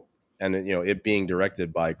 So, and it being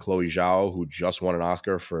directed by Chloe Zhao, who just won an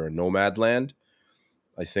Oscar for Nomadland,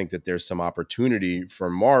 I think that there's some opportunity for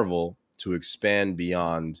Marvel to expand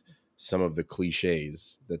beyond some of the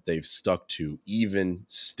cliches that they've stuck to, even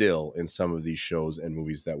still in some of these shows and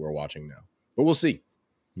movies that we're watching now. But we'll see.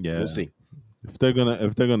 Yeah, we'll see. If they're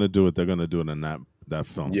gonna do it, they're gonna do it in that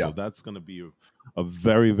film. Yeah. So that's gonna be a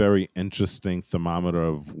very, very interesting thermometer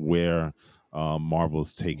of where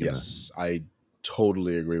Marvel's taking Yes, I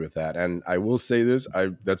totally agree with that. And I will say this: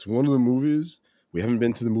 that's one of the movies we haven't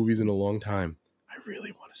been to the movies in a long time. I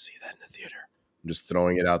really want to see that in the theater. I'm just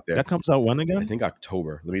throwing it out there. That comes out when again? I think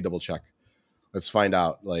October. Let me double check. Let's find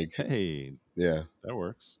out. Like, hey, yeah, that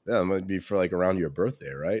works. Yeah, it might be for like around your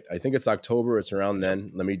birthday, right? I think it's October. It's around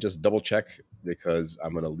then. Let me just double check because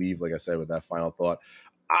I'm gonna leave, like I said, with that final thought.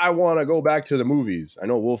 I want to go back to the movies. I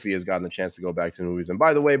know Wolfie has gotten a chance to go back to the movies. And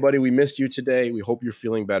by the way, buddy, we missed you today. We hope you're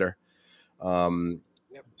feeling better.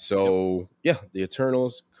 So yeah, The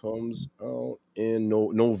Eternals comes out in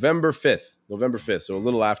November 5th. November 5th. So a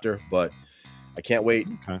little after, but I can't wait.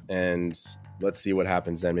 Okay. And let's see what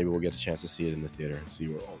happens then. Maybe we'll get a chance to see it in the theater and see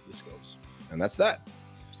where all this goes. And that's that.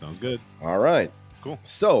 Sounds good. All right. Cool.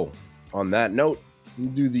 So on that note, we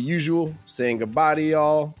do the usual, saying goodbye to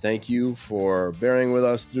y'all. Thank you for bearing with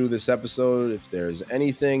us through this episode. If there's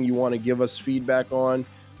anything you want to give us feedback on,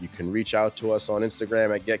 you can reach out to us on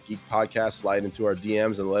Instagram at Get Geek Podcast, slide into our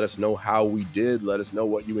DMs and let us know how we did. Let us know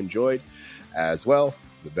what you enjoyed as well.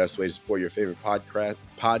 the best way to support your favorite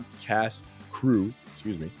podcast crew,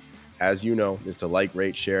 as you know, is to like,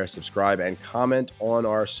 rate, share, subscribe, and comment on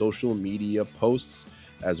our social media posts,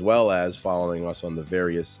 as well as following us on the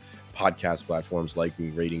various podcast platforms,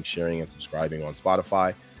 liking, rating, sharing, and subscribing on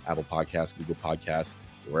Spotify, Apple Podcasts, Google Podcasts,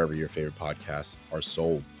 wherever your favorite podcasts are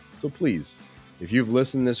sold. So please, if you've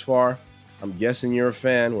listened this far, I'm guessing you're a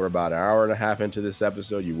fan. We're about an hour and a half into this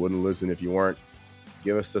episode. You wouldn't listen if you weren't.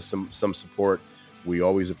 Give us some support. We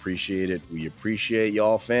always appreciate it. We appreciate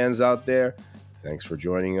y'all fans out there. Thanks for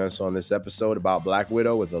joining us on this episode about Black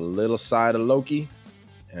Widow with a little side of Loki.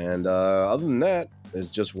 And other than that, there's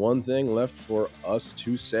just one thing left for us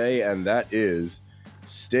to say, and that is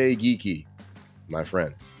stay geeky, my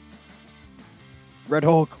friends. Red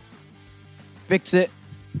Hulk. Fix it.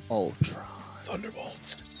 Ultron.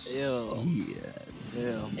 Thunderbolts. Ew.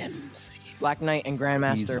 Yes. MC. Black Knight and He's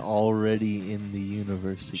Grandmaster. already in the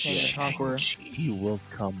universe King again. the Conqueror. He will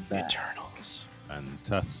come back. Eternals.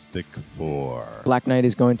 Fantastic Four. Black Knight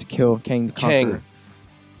is going to kill King the Conqueror.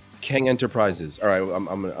 Kang Enterprises. All right, I'm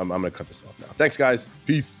gonna cut this off now. Thanks, guys.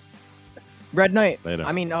 Peace. Red Knight. Later.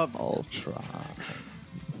 I mean, Ultron.